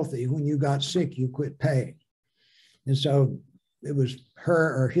were healthy. When you got sick, you quit paying. And so it was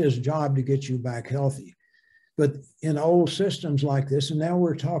her or his job to get you back healthy. But in old systems like this, and now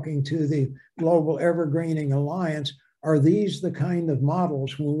we're talking to the Global Evergreening Alliance, are these the kind of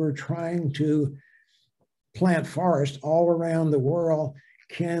models when we're trying to plant forests all around the world?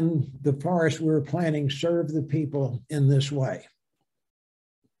 Can the forest we're planting serve the people in this way?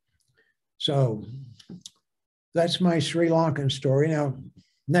 So that's my Sri Lankan story. Now,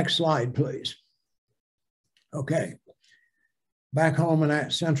 next slide, please. Okay. Back home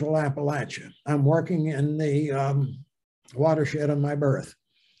in Central Appalachia, I'm working in the watershed of my birth.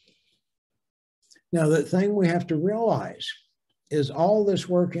 Now, the thing we have to realize is all this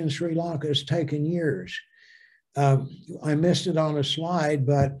work in Sri Lanka has taken years. I missed it on a slide,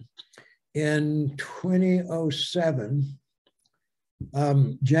 but in 2007,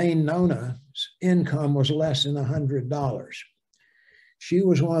 Jane Nona's income was less than $100. She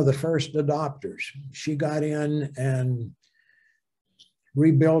was one of the first adopters. She got in and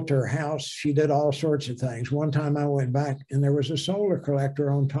rebuilt her house. She did all sorts of things. One time I went back and there was a solar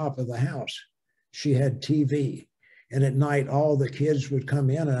collector on top of the house. She had TV. And at night, all the kids would come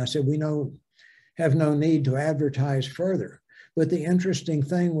in. And I said, we have no need to advertise further. But the interesting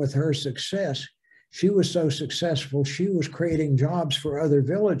thing with her success, she was so successful, she was creating jobs for other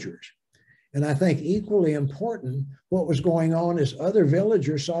villagers. And I think equally important, what was going on is other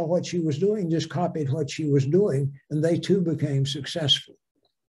villagers saw what she was doing, just copied what she was doing, and they too became successful.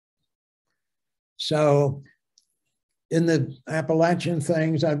 So in the Appalachian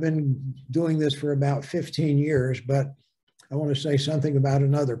things, I've been doing this for about 15 years, but I want to say something about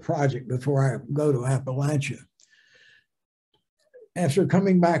another project before I go to Appalachia. After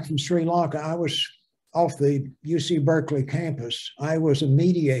coming back from Sri Lanka, I was off the UC Berkeley campus. I was a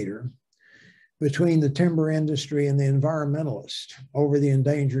mediator between the timber industry and the environmentalists over the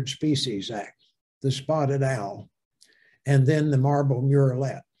Endangered Species Act, the spotted owl, and then the marble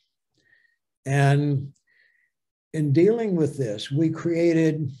murrelet. And in dealing with this, we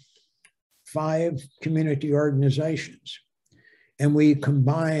created 5 community organizations. And we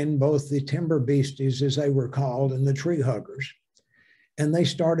combined both the timber beasties, as they were called, and the tree huggers. And they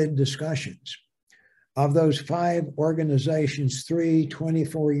started discussions. Of those 5 organizations, 3,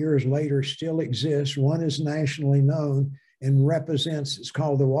 24 years later, still exist. One is nationally known and represents, it's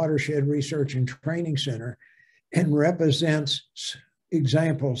called the Watershed Research and Training Center, and represents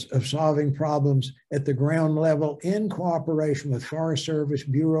examples of solving problems at the ground level in cooperation with Forest Service,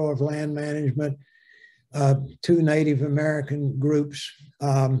 Bureau of Land Management, 2 Native American groups,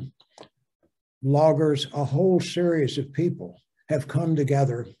 loggers, a whole series of people have come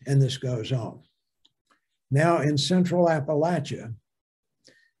together, and this goes on. Now in Central Appalachia,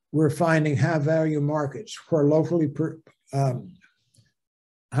 we're finding high-value markets where locally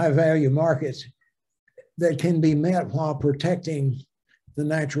high-value markets that can be met while protecting the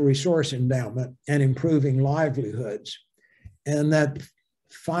natural resource endowment and improving livelihoods. And that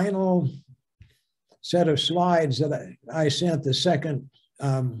final set of slides that I sent, the second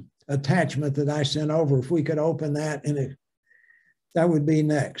attachment that I sent over, if we could open that, and that would be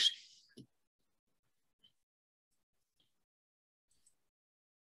next.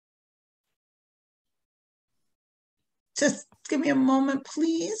 Just give me a moment,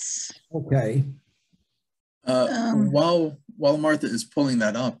 please. Okay. While Martha is pulling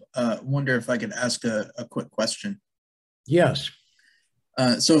that up, wonder if I could ask a quick question. Yes.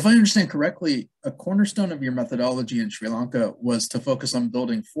 So if I understand correctly, a cornerstone of your methodology in Sri Lanka was to focus on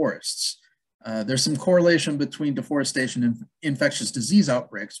building forests. There's some correlation between deforestation and infectious disease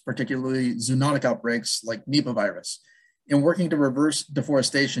outbreaks, particularly zoonotic outbreaks like Nipah virus. In working to reverse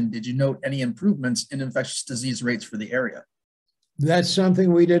deforestation, did you note any improvements in infectious disease rates for the area? That's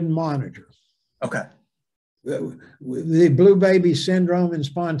something we didn't monitor. Okay. The blue baby syndrome and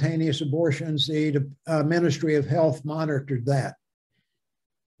spontaneous abortions, the Ministry of Health monitored that.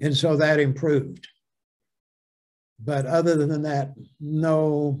 And so that improved. But other than that,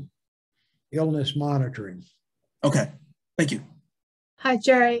 no illness monitoring. Okay, thank you. Hi,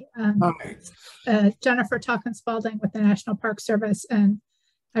 Jerry. Hi. Jennifer Talkin-Spalding with the National Park Service, and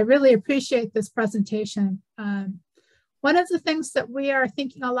I really appreciate this presentation. One of the things that we are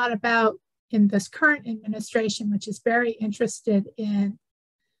thinking a lot about in this current administration, which is very interested in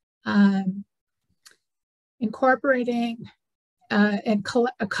incorporating a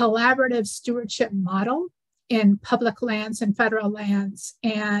collaborative stewardship model in public lands and federal lands.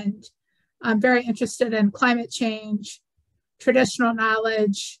 And I'm very interested in climate change, traditional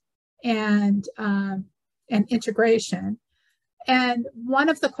knowledge, and integration. And one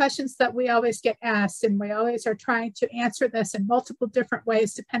of the questions that we always get asked, and we always are trying to answer this in multiple different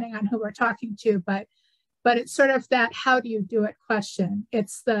ways depending on who we're talking to, but it's sort of that how do you do it question.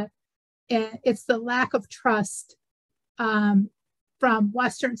 It's the lack of trust from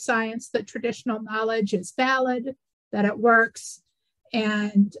Western science that traditional knowledge is valid, that it works,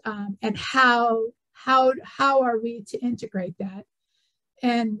 and how are we to integrate that?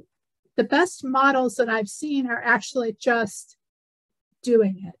 And the best models that I've seen are actually just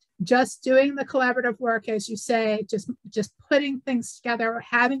doing it, just doing the collaborative work, as you say, just putting things together,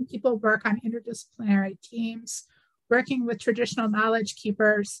 having people work on interdisciplinary teams, working with traditional knowledge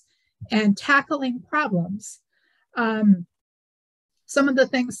keepers, and tackling problems. Some of the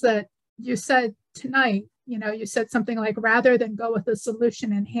things that you said tonight, you said something like, rather than go with a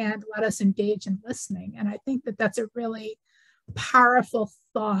solution in hand, let us engage in listening. And I think that that's a really powerful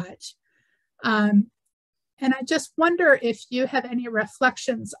thought. And I just wonder if you have any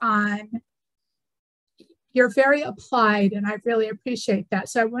reflections on, you're very applied, and I really appreciate that.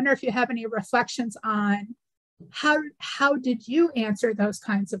 So I wonder if you have any reflections on how did you answer those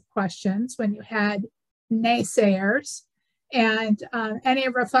kinds of questions when you had naysayers, and any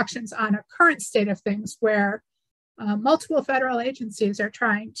reflections on a current state of things where multiple federal agencies are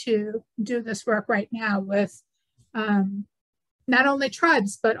trying to do this work right now with not only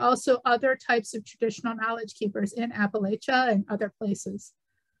tribes, but also other types of traditional knowledge keepers in Appalachia and other places.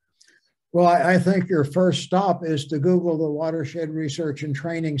 Well, I think your first stop is to Google the Watershed Research and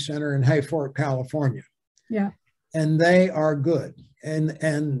Training Center in Hayfork, California. Yeah. And they are good.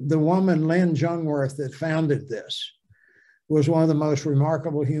 And the woman, Lynn Jungwirth, that founded this was one of the most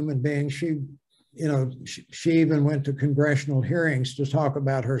remarkable human beings. She even went to congressional hearings to talk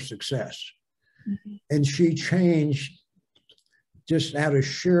about her success. Mm-hmm. And she changed, just out of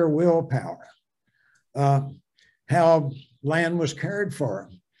sheer willpower, how land was cared for.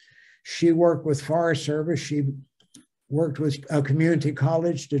 She worked with Forest Service. She worked with a community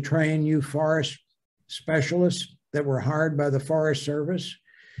college to train new forest specialists that were hired by the Forest Service.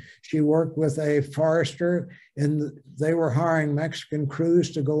 She worked with a forester, and they were hiring Mexican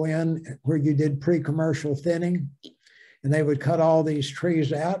crews to go in where you did pre-commercial thinning, and they would cut all these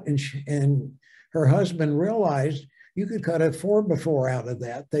trees out. And her husband realized you could cut a 4x4 out of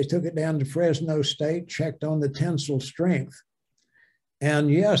that. They took it down to Fresno State, checked on the tensile strength.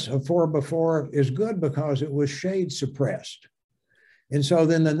 And yes, a 4x4 is good because it was shade suppressed. And so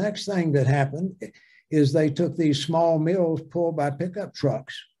then the next thing that happened is they took these small mills pulled by pickup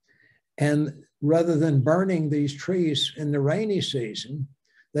trucks. And rather than burning these trees in the rainy season,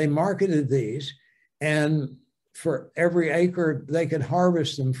 they marketed these, and for every acre they could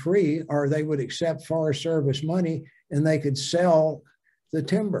harvest them free, or they would accept Forest Service money and they could sell the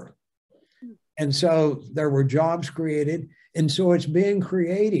timber. And so there were jobs created. And so it's being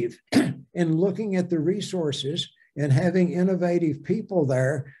creative and looking at the resources and having innovative people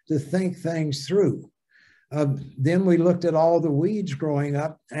there to think things through. Then we looked at all the weeds growing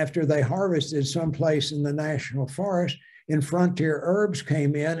up after they harvested someplace in the National Forest, and Frontier Herbs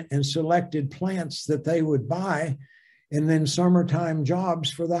came in and selected plants that they would buy, and then summertime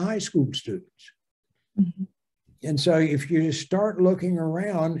jobs for the high school students. Mm-hmm. And so if you just start looking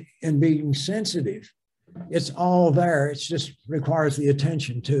around and being sensitive, it's all there. It just requires the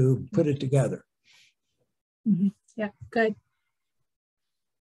attention to put it together. Mm-hmm. Yeah, good.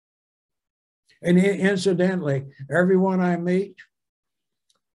 And incidentally, everyone I meet,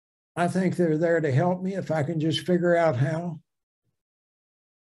 I think they're there to help me if I can just figure out how.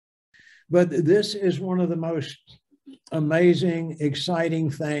 But this is one of the most amazing,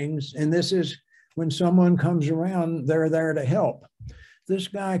 exciting things. And this is when someone comes around, they're there to help. This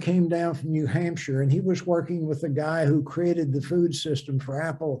guy came down from New Hampshire, and he was working with the guy who created the food system for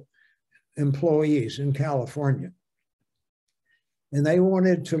Apple employees in California. And they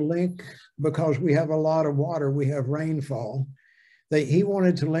wanted to link, because we have a lot of water, we have rainfall. he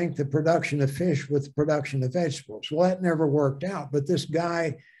wanted to link the production of fish with the production of vegetables. Well, that never worked out. But this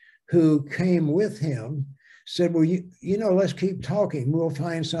guy who came with him said, well, you know, let's keep talking. We'll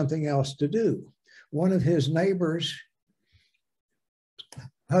find something else to do. One of his neighbors,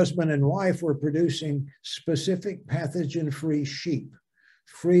 husband and wife, were producing specific pathogen-free sheep,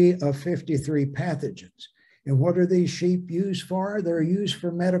 free of 53 pathogens. And what are these sheep used for? They're used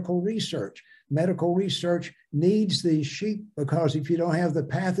for medical research. Medical research needs these sheep because if you don't have the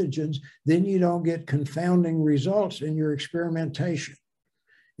pathogens, then you don't get confounding results in your experimentation.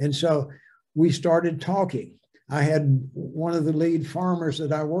 And so we started talking. I had one of the lead farmers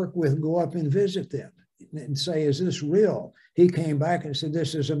that I work with go up and visit them and say, is this real? He came back and said,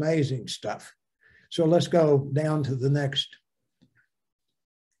 this is amazing stuff. So let's go down to the next.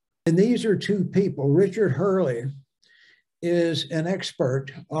 And these are two people. Richard Hurley is an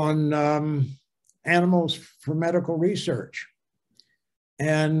expert on animals for medical research.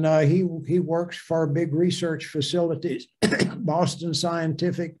 And he works for big research facilities, Boston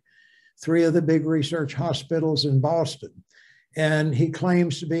Scientific, 3 of the big research hospitals in Boston. And he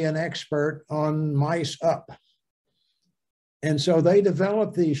claims to be an expert on mice up. And so they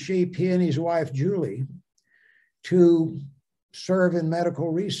developed these sheep, he and his wife, Julie, to serve in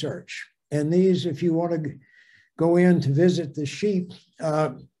medical research. And these, if you want to go in to visit the sheep,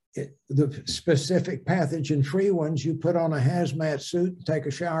 the specific pathogen-free ones, you put on a hazmat suit and take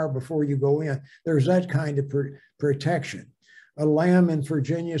a shower before you go in. There's that kind of protection. A lamb in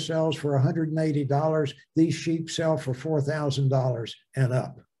Virginia sells for $180. These sheep sell for $4,000 and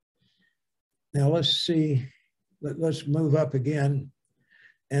up. Now let's see, let's move up again.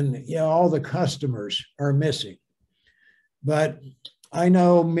 And yeah, all the customers are missing. But I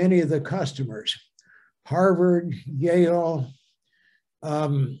know many of the customers, Harvard, Yale,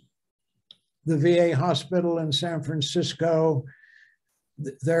 the VA hospital in San Francisco.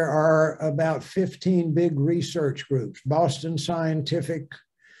 There are about 15 big research groups, Boston Scientific,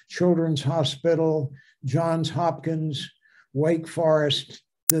 Children's Hospital, Johns Hopkins, Wake Forest.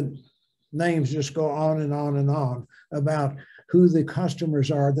 The names just go on and on and on about who the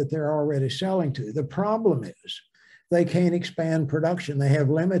customers are that they're already selling to. The problem is they can't expand production. They have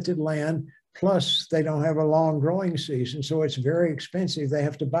limited land, plus they don't have a long growing season, so it's very expensive. They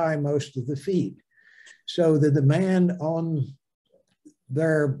have to buy most of the feed. So the demand on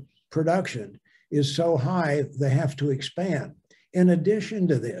their production is so high, they have to expand. In addition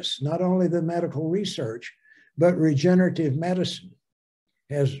to this, not only the medical research, but regenerative medicine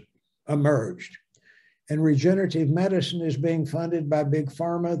has emerged. And regenerative medicine is being funded by Big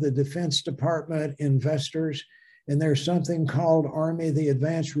Pharma, the Defense Department, investors, and there's something called ARMI, the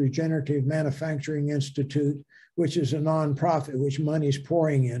Advanced Regenerative Manufacturing Institute, which is a nonprofit which money's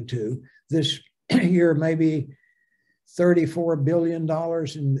pouring into. This year, maybe $34 billion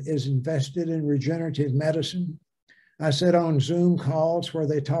is invested in regenerative medicine. I sit on Zoom calls where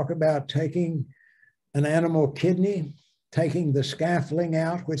they talk about taking an animal kidney, taking the scaffolding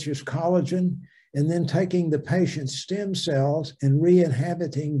out, which is collagen, and then taking the patient's stem cells and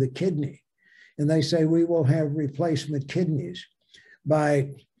re-inhabiting the kidney. And they say we will have replacement kidneys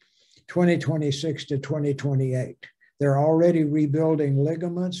by 2026 to 2028. They're already rebuilding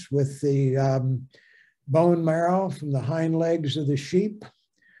ligaments with the bone marrow from the hind legs of the sheep.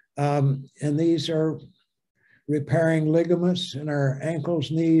 And these are repairing ligaments in our ankles,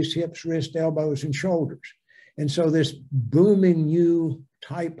 knees, hips, wrists, elbows, and shoulders. And so this booming new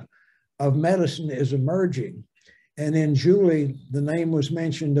type of medicine is emerging. And then Julie, the name was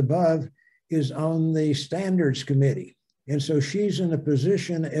mentioned above, is on the standards committee. And so she's in a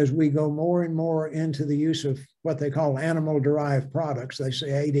position as we go more and more into the use of what they call animal-derived products, they say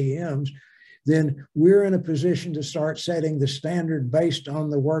ADMs, then we're in a position to start setting the standard based on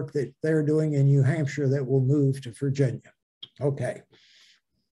the work that they're doing in New Hampshire that will move to Virginia. Okay.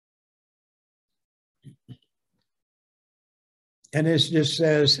 And this just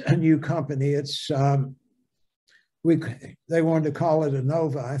says a new company. It's, they wanted to call it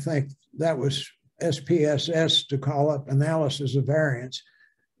ANOVA. I think that was SPSS to call up analysis of variance,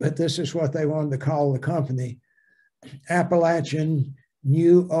 but this is what they wanted to call the company. Appalachian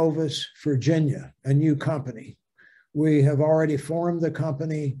New Ovis, Virginia, a new company. We have already formed the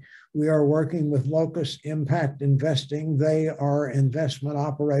company. We are working with Locus Impact Investing. They are an investment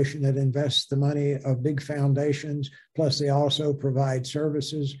operation that invests the money of big foundations, plus they also provide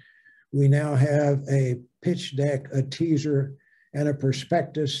services. We now have a pitch deck, a teaser, and a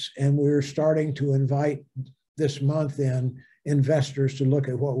prospectus, and we're starting to invite this month in investors to look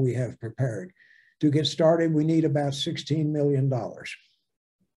at what we have prepared. To get started, we need about $16 million.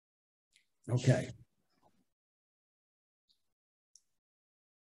 Okay.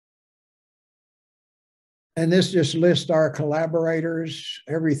 And this just lists our collaborators,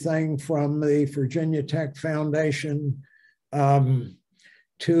 everything from the Virginia Tech Foundation to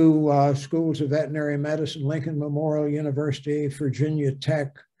Schools of Veterinary Medicine, Lincoln Memorial University, Virginia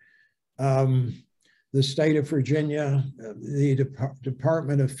Tech, the state of Virginia, the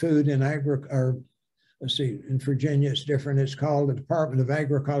Department of Food and Agriculture, let's see, in Virginia it's different. It's called the Department of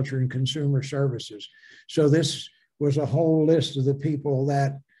Agriculture and Consumer Services. So this was a whole list of the people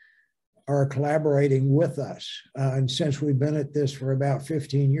that are collaborating with us. And since we've been at this for about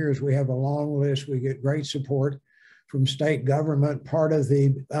 15 years, we have a long list. We get great support from state government. Part of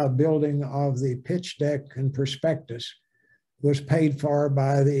the building of the pitch deck and prospectus was paid for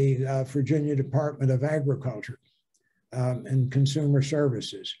by the Virginia Department of Agriculture and Consumer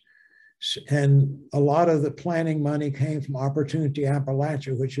Services. And a lot of the planning money came from Opportunity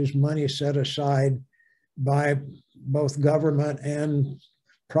Appalachia, which is money set aside by both government and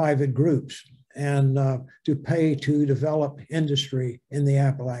private groups, and to pay to develop industry in the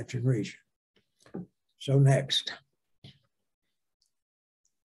Appalachian region. So next.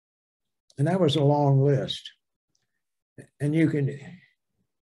 And that was a long list. And you can,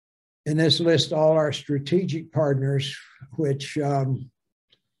 in this list, all our strategic partners, which I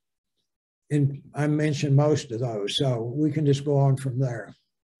mentioned most of those, so we can just go on from there.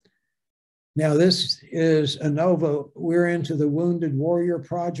 Now, this is ANOVA. We're into the Wounded Warrior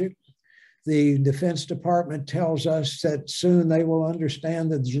Project. The Defense Department tells us that soon they will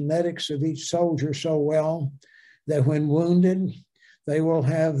understand the genetics of each soldier so well that when wounded, they will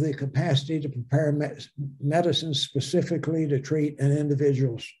have the capacity to prepare medicine specifically to treat an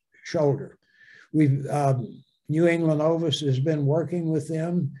individual's shoulder. New England Ovis has been working with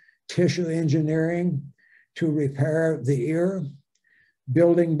them, tissue engineering to repair the ear,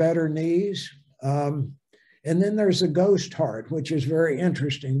 building better knees. And then there's a ghost heart, which is very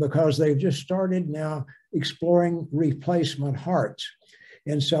interesting because they've just started now exploring replacement hearts.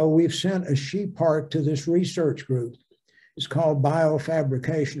 And so we've sent a sheep heart to this research group. It's called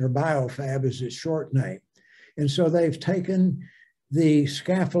biofabrication, or biofab is its short name. And so they've taken the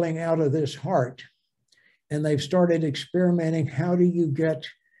scaffolding out of this heart and they've started experimenting. How do you get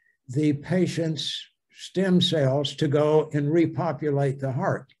the patient's stem cells to go and repopulate the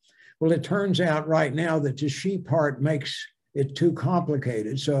heart? Well, it turns out right now that the sheep heart makes it too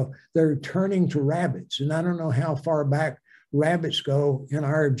complicated. So they're turning to rabbits. And I don't know how far back rabbits go in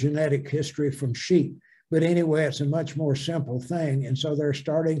our genetic history from sheep. But anyway, it's a much more simple thing. And so they're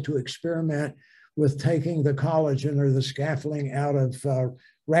starting to experiment with taking the collagen or the scaffolding out of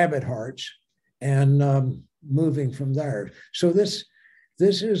rabbit hearts and moving from there. So this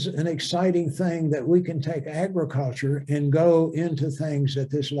is an exciting thing that we can take agriculture and go into things at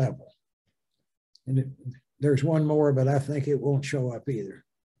this level. And there's one more, but I think it won't show up either.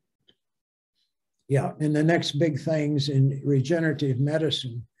 Yeah, and the next big things in regenerative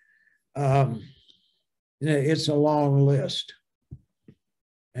medicine, it's a long list.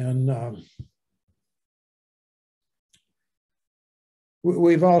 And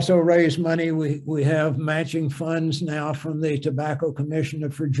we've also raised money. We have matching funds now from the Tobacco Commission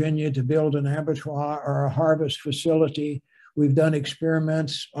of Virginia to build an abattoir or a harvest facility. We've done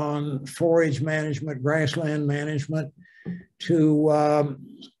experiments on forage management, grassland management to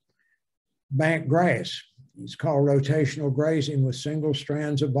bank grass. It's called rotational grazing with single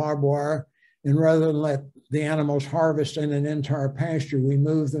strands of barbed wire. And rather than let the animals harvest in an entire pasture, we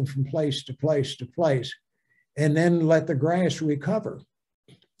move them from place to place to place and then let the grass recover.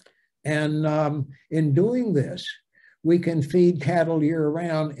 And in doing this, we can feed cattle year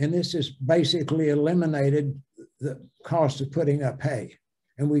round, and this has basically eliminated the cost of putting up hay.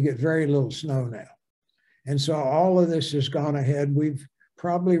 And we get very little snow now. And so all of this has gone ahead. We've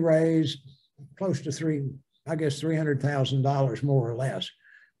probably raised close to $300,000 more or less,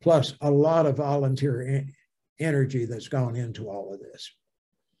 plus a lot of volunteer energy that's gone into all of this.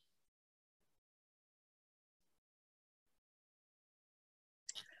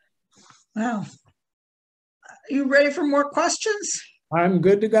 Wow. Are you ready for more questions? I'm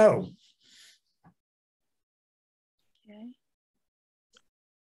good to go. Okay.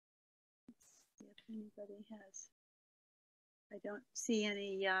 Let's see if anybody has. I don't see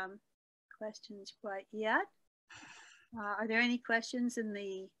any questions quite yet. Are there any questions in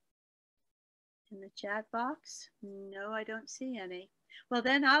the chat box? No, I don't see any. Well,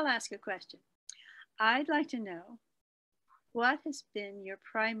 then I'll ask a question. I'd like to know, what has been your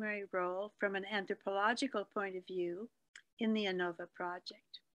primary role from an anthropological point of view in the ANOVA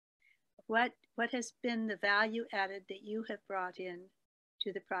project? What has been the value added that you have brought in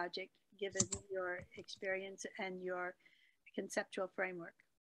to the project, given your experience and your conceptual framework?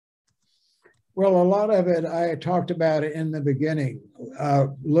 Well, a lot of it, I talked about it in the beginning,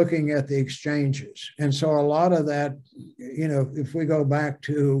 looking at the exchanges. And so a lot of that, you know, if we go back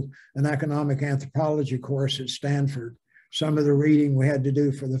to an economic anthropology course at Stanford, some of the reading we had to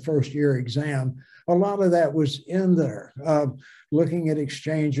do for the first year exam, a lot of that was in there, looking at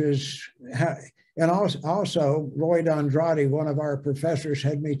exchanges. And also, Lloyd Andrade, one of our professors,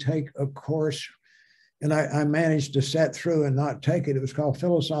 had me take a course, and I managed to set through and not take it. It was called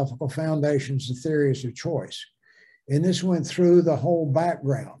Philosophical Foundations and Theories of Choice. And this went through the whole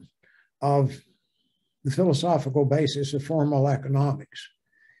background of the philosophical basis of formal economics.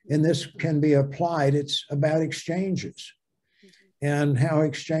 And this can be applied. It's about exchanges and how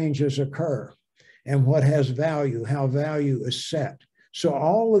exchanges occur and what has value, how value is set. So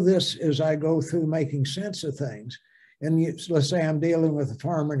all of this, as I go through making sense of things, and let's say I'm dealing with a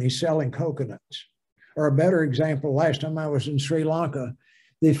farmer and he's selling coconuts. Or a better example, last time I was in Sri Lanka,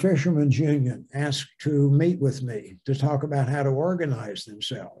 the Fishermen's Union asked to meet with me to talk about how to organize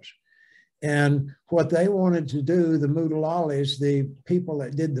themselves. And what they wanted to do, the Mudalalis, the people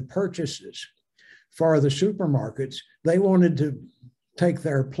that did the purchases for the supermarkets, they wanted to take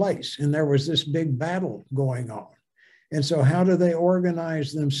their place. And there was this big battle going on. And so how do they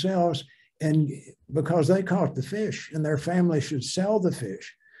organize themselves? And because they caught the fish and their family should sell the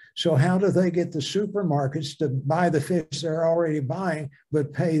fish. So how do they get the supermarkets to buy the fish they're already buying,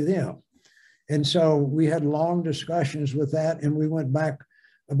 but pay them? And so we had long discussions with that, and we went back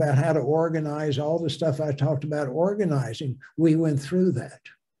about how to organize all the stuff I talked about organizing. We went through that.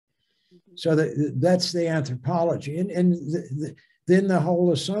 So that's the anthropology. And then the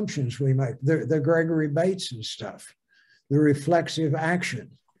whole assumptions we make, the Gregory Bates and stuff, the reflexive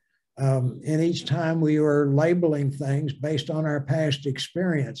action. And each time we were labeling things based on our past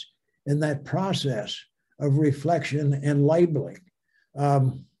experience, and that process of reflection and labeling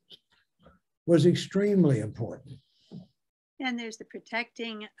was extremely important. And there's the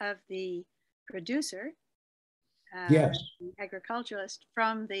protecting of the producer, yes, the agriculturalist,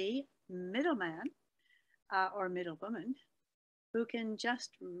 from the middleman or middlewoman who can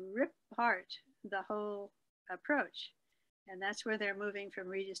just rip apart the whole approach. And that's where they're moving from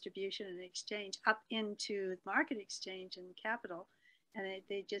redistribution and exchange up into market exchange and capital. And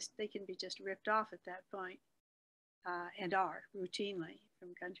they can be just ripped off at that point, and are routinely from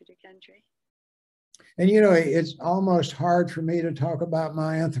country to country. And you know, it's almost hard for me to talk about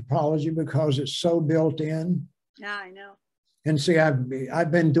my anthropology because it's so built in. Yeah, I know. And see,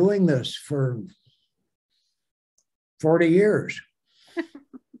 I've been doing this for 40 years.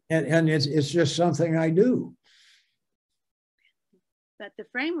 and it's just something I do. But the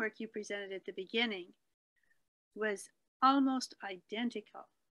framework you presented at the beginning was almost identical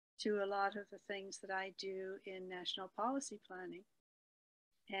to a lot of the things that I do in national policy planning,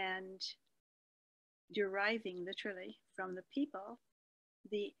 and deriving literally from the people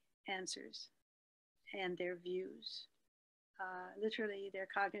the answers and their views, literally their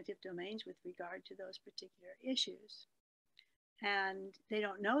cognitive domains with regard to those particular issues. And they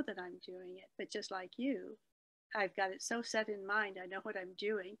don't know that I'm doing it, but just like you, I've got it so set in mind, I know what I'm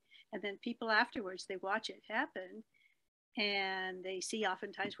doing. And then people afterwards, they watch it happen, and they see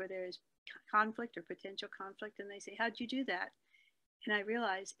oftentimes where there is conflict or potential conflict, and they say, how'd you do that? And I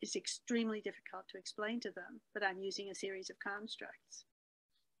realize it's extremely difficult to explain to them, but I'm using a series of constructs.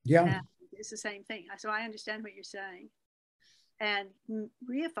 Yeah. And it's the same thing. So I understand what you're saying. And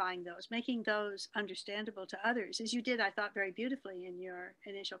reifying those, making those understandable to others, as you did, I thought, very beautifully in your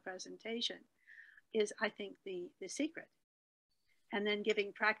initial presentation, is, I think, the secret. And then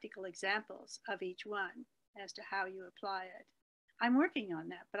giving practical examples of each one as to how you apply it. I'm working on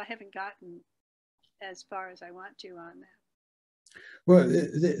that, but I haven't gotten as far as I want to on that. Well,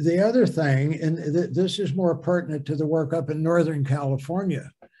 the other thing, and this is more pertinent to the work up in Northern California,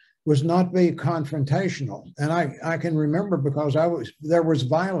 was not be confrontational. And I can remember because there was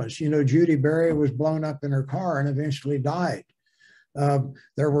violence. You know, Judy Berry was blown up in her car and eventually died.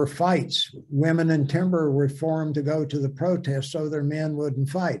 There were fights. Women in timber were formed to go to the protest so their men wouldn't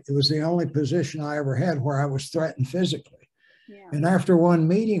fight. It was the only position I ever had where I was threatened physically. Yeah. And after one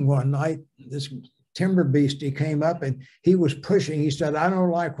meeting one night, this timber beastie came up and he was pushing. He said, I don't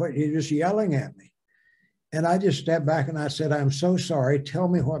like what you're just yelling at me. And I just stepped back and I said, I'm so sorry. Tell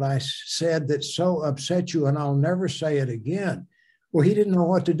me what I said that so upset you and I'll never say it again. Well, he didn't know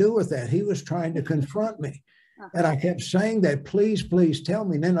what to do with that. He was trying to confront me. And I kept saying that, please, please tell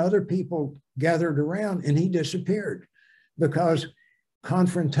me. And then other people gathered around and he disappeared because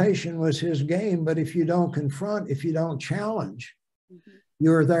confrontation was his game. But if you don't confront, if you don't challenge,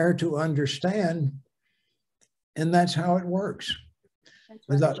 you're there to understand. And that's how it works.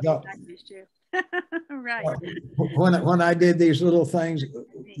 That's what Right. When I did these little things,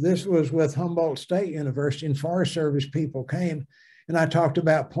 this was with Humboldt State University, and Forest Service people came, and I talked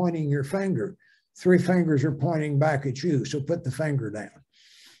about pointing your finger. 3 fingers are pointing back at you, so put the finger down.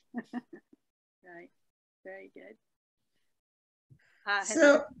 Right. Very good.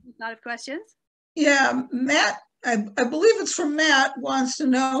 So, a lot of questions? Yeah, Matt, I believe it's from Matt, wants to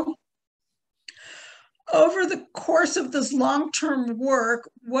know, over the course of this long-term work,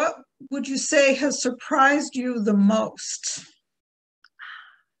 what would you say has surprised you the most?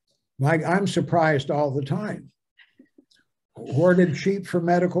 I'm surprised all the time. Where did sheep for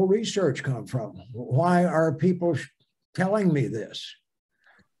medical research come from? Why are people telling me this?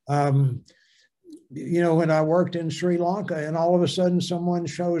 You know, when I worked in Sri Lanka, and all of a sudden someone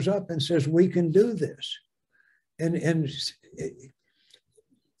shows up and says, we can do this. And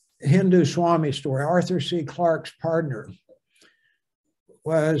Hindu Swami story, Arthur C. Clarke's partner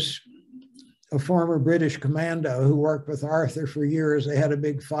was a former British commando who worked with Arthur for years. They had a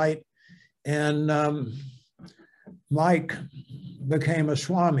big fight, and Mike became a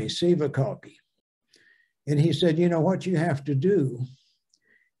Swami, Sivakalki. And he said, you know, what you have to do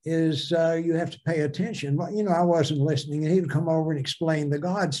is you have to pay attention. Well, you know, I wasn't listening, and he'd come over and explain the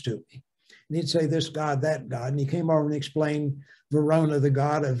gods to me. And he'd say this god, that god. And he came over and explained Verona, the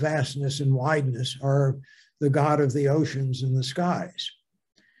god of vastness and wideness, or the god of the oceans and the skies.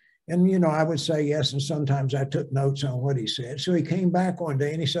 And, you know, I would say yes, and sometimes I took notes on what he said. So he came back one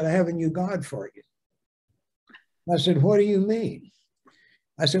day and he said, I have a new god for you. I said, what do you mean?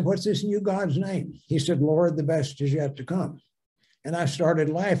 I said, what's this new god's name? He said, Lord, the best is yet to come. And I started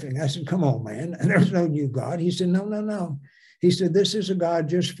laughing. I said, come on, man. And there's no new god. He said, no, no, no. He said, this is a god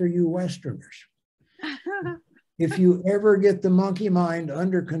just for you Westerners. If you ever get the monkey mind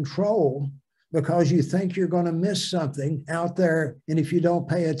under control because you think you're going to miss something out there, and if you don't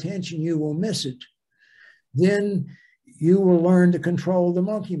pay attention, you will miss it, then you will learn to control the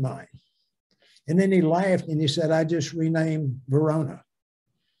monkey mind. And then he laughed and he said, I just renamed Verona,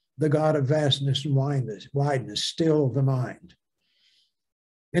 the god of vastness and wideness, still the mind.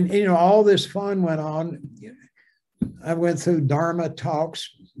 And, you know, all this fun went on. I went through Dharma talks.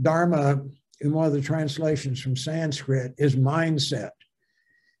 Dharma, in one of the translations from Sanskrit, is mindset.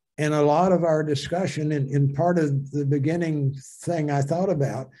 And a lot of our discussion, in part of the beginning thing I thought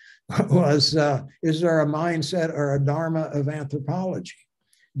about was, is there a mindset or a Dharma of anthropology?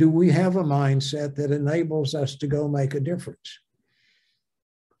 Do we have a mindset that enables us to go make a difference?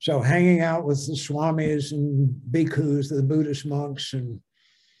 So hanging out with the swamis and bhikkhus, the Buddhist monks, and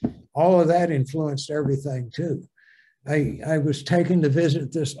all of that influenced everything too. I was taken to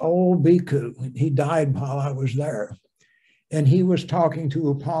visit this old bhikkhu. He died while I was there. And he was talking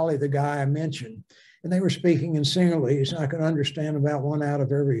to Upali, the guy I mentioned, and they were speaking in Sinhalese, and I could understand about 1 out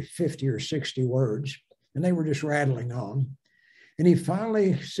of every 50 or 60 words, and they were just rattling on. And he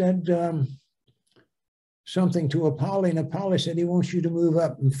finally said something to Upali, and Upali said, he wants you to move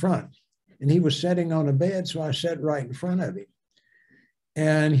up in front. And he was sitting on a bed, so I sat right in front of him.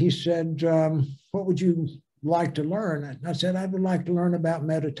 And he said, what would you like to learn? And I said, I would like to learn about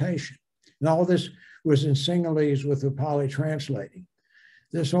meditation. And all this was in Sinhalese with Upali translating.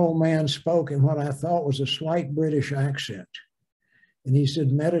 This old man spoke in what I thought was a slight British accent. And he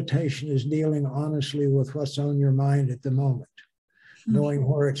said, meditation is dealing honestly with what's on your mind at the moment, knowing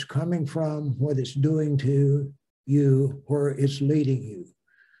where it's coming from, what it's doing to you, where it's leading you.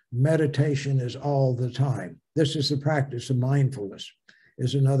 Meditation is all the time. This is the practice of mindfulness,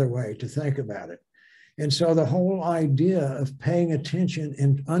 is another way to think about it. And so the whole idea of paying attention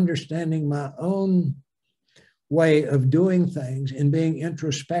and understanding my own way of doing things and being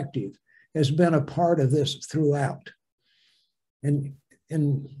introspective has been a part of this throughout. And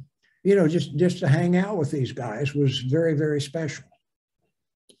you know, just to hang out with these guys was very, very special.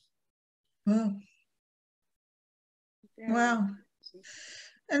 Wow. Wow.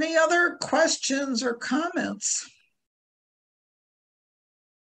 Any other questions or comments?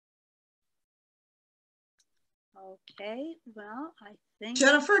 Okay, well, I think.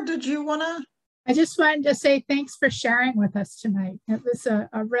 Jennifer, did you want to? I just wanted to say thanks for sharing with us tonight. It was a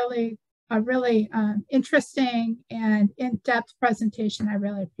really interesting and in-depth presentation. I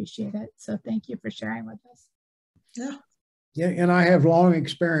really appreciate it. So thank you for sharing with us. Yeah. Yeah, and I have long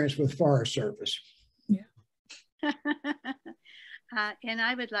experience with Forest Service. Yeah. And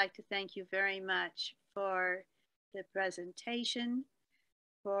I would like to thank you very much for the presentation,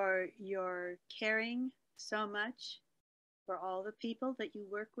 for your caring so much for all the people that you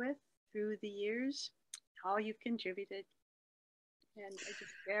work with through the years, all you've contributed. And I'm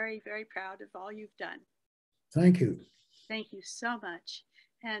just very, very proud of all you've done. Thank you. Thank you so much.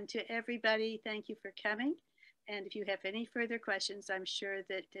 And to everybody, thank you for coming. And if you have any further questions, I'm sure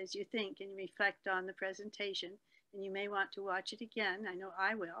that as you think and reflect on the presentation, and you may want to watch it again, I know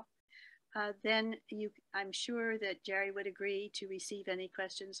I will, then I'm sure that Jerry would agree to receive any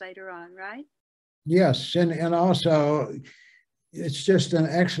questions later on, right? Yes, and also it's just an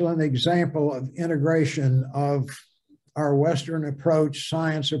excellent example of integration of our Western approach,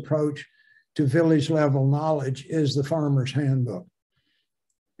 science approach to village level knowledge is the Farmer's Handbook.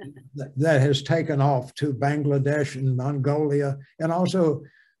 That has taken off to Bangladesh and Mongolia, and also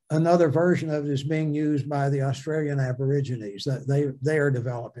another version of it is being used by the Australian Aborigines that they are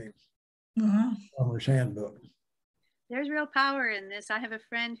developing. Farmer's Handbook. There's real power in this. I have a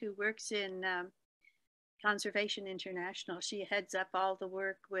friend who works in Conservation International. She heads up all the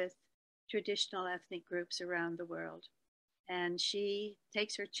work with traditional ethnic groups around the world. And she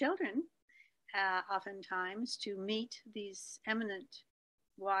takes her children oftentimes to meet these eminent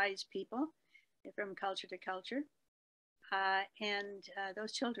wise people from culture to culture. And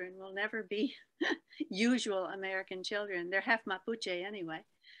those children will never be usual American children. They're half Mapuche anyway.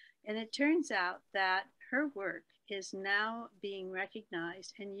 And it turns out that her work is now being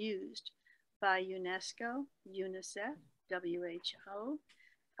recognized and used by UNESCO, UNICEF, WHO,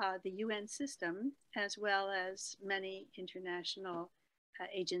 the UN system, as well as many international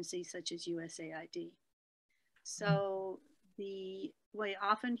agencies such as USAID. So we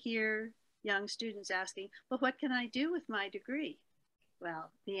often hear young students asking, well, what can I do with my degree?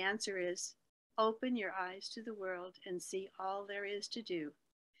 Well, the answer is open your eyes to the world and see all there is to do,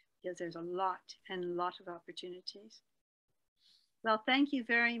 because there's a lot of opportunities. Well, thank you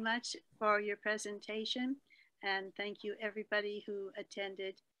very much for your presentation, and thank you everybody who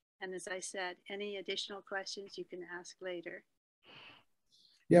attended. And as I said, any additional questions you can ask later.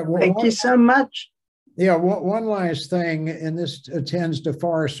 Yeah, well, thank you so much. Yeah, one last thing, and this attends to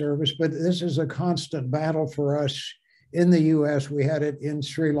Forest Service, but this is a constant battle for us in the US. We had it in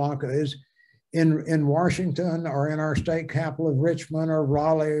Sri Lanka, is in Washington or in our state capital of Richmond or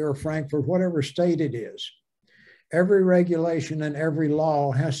Raleigh or Frankfurt, whatever state it is. Every regulation and every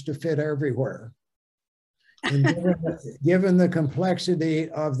law has to fit everywhere. And given the complexity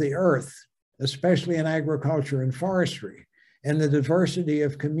of the earth, especially in agriculture and forestry, and the diversity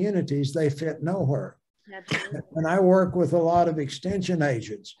of communities, they fit nowhere. Absolutely. And I work with a lot of extension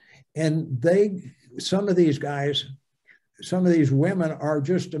agents, and some of these guys, some of these women are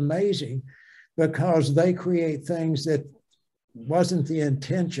just amazing because they create things that wasn't the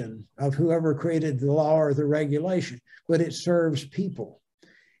intention of whoever created the law or the regulation, but it serves people.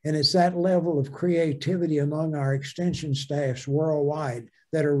 And it's that level of creativity among our extension staffs worldwide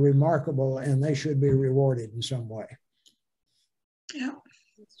that are remarkable, and they should be rewarded in some way. Yeah,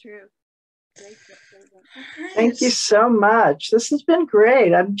 it's true. Great. Thank you so much. This has been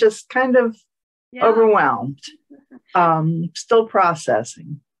great. I'm just kind of overwhelmed. Still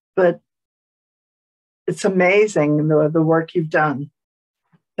processing, but it's amazing the work you've done.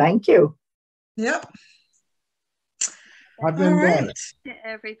 Thank you. Yep. I've been right.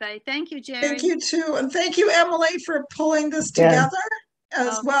 Everybody. Thank you, Jerry. Thank you too. And thank you, Emily, for pulling this together,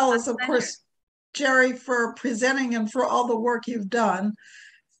 as well as, of course, Jerry for presenting and for all the work you've done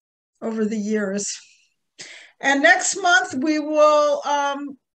over the years. And next month, we will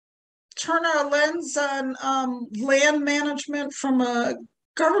turn our lens on land management from a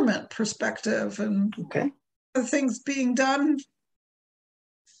government perspective and the things being done,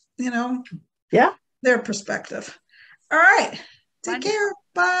 their perspective. All right. Take care.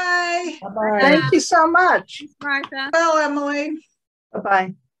 Bye. Bye-bye. Thank you so much. Martha. Well, Emily.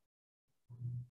 Bye-bye.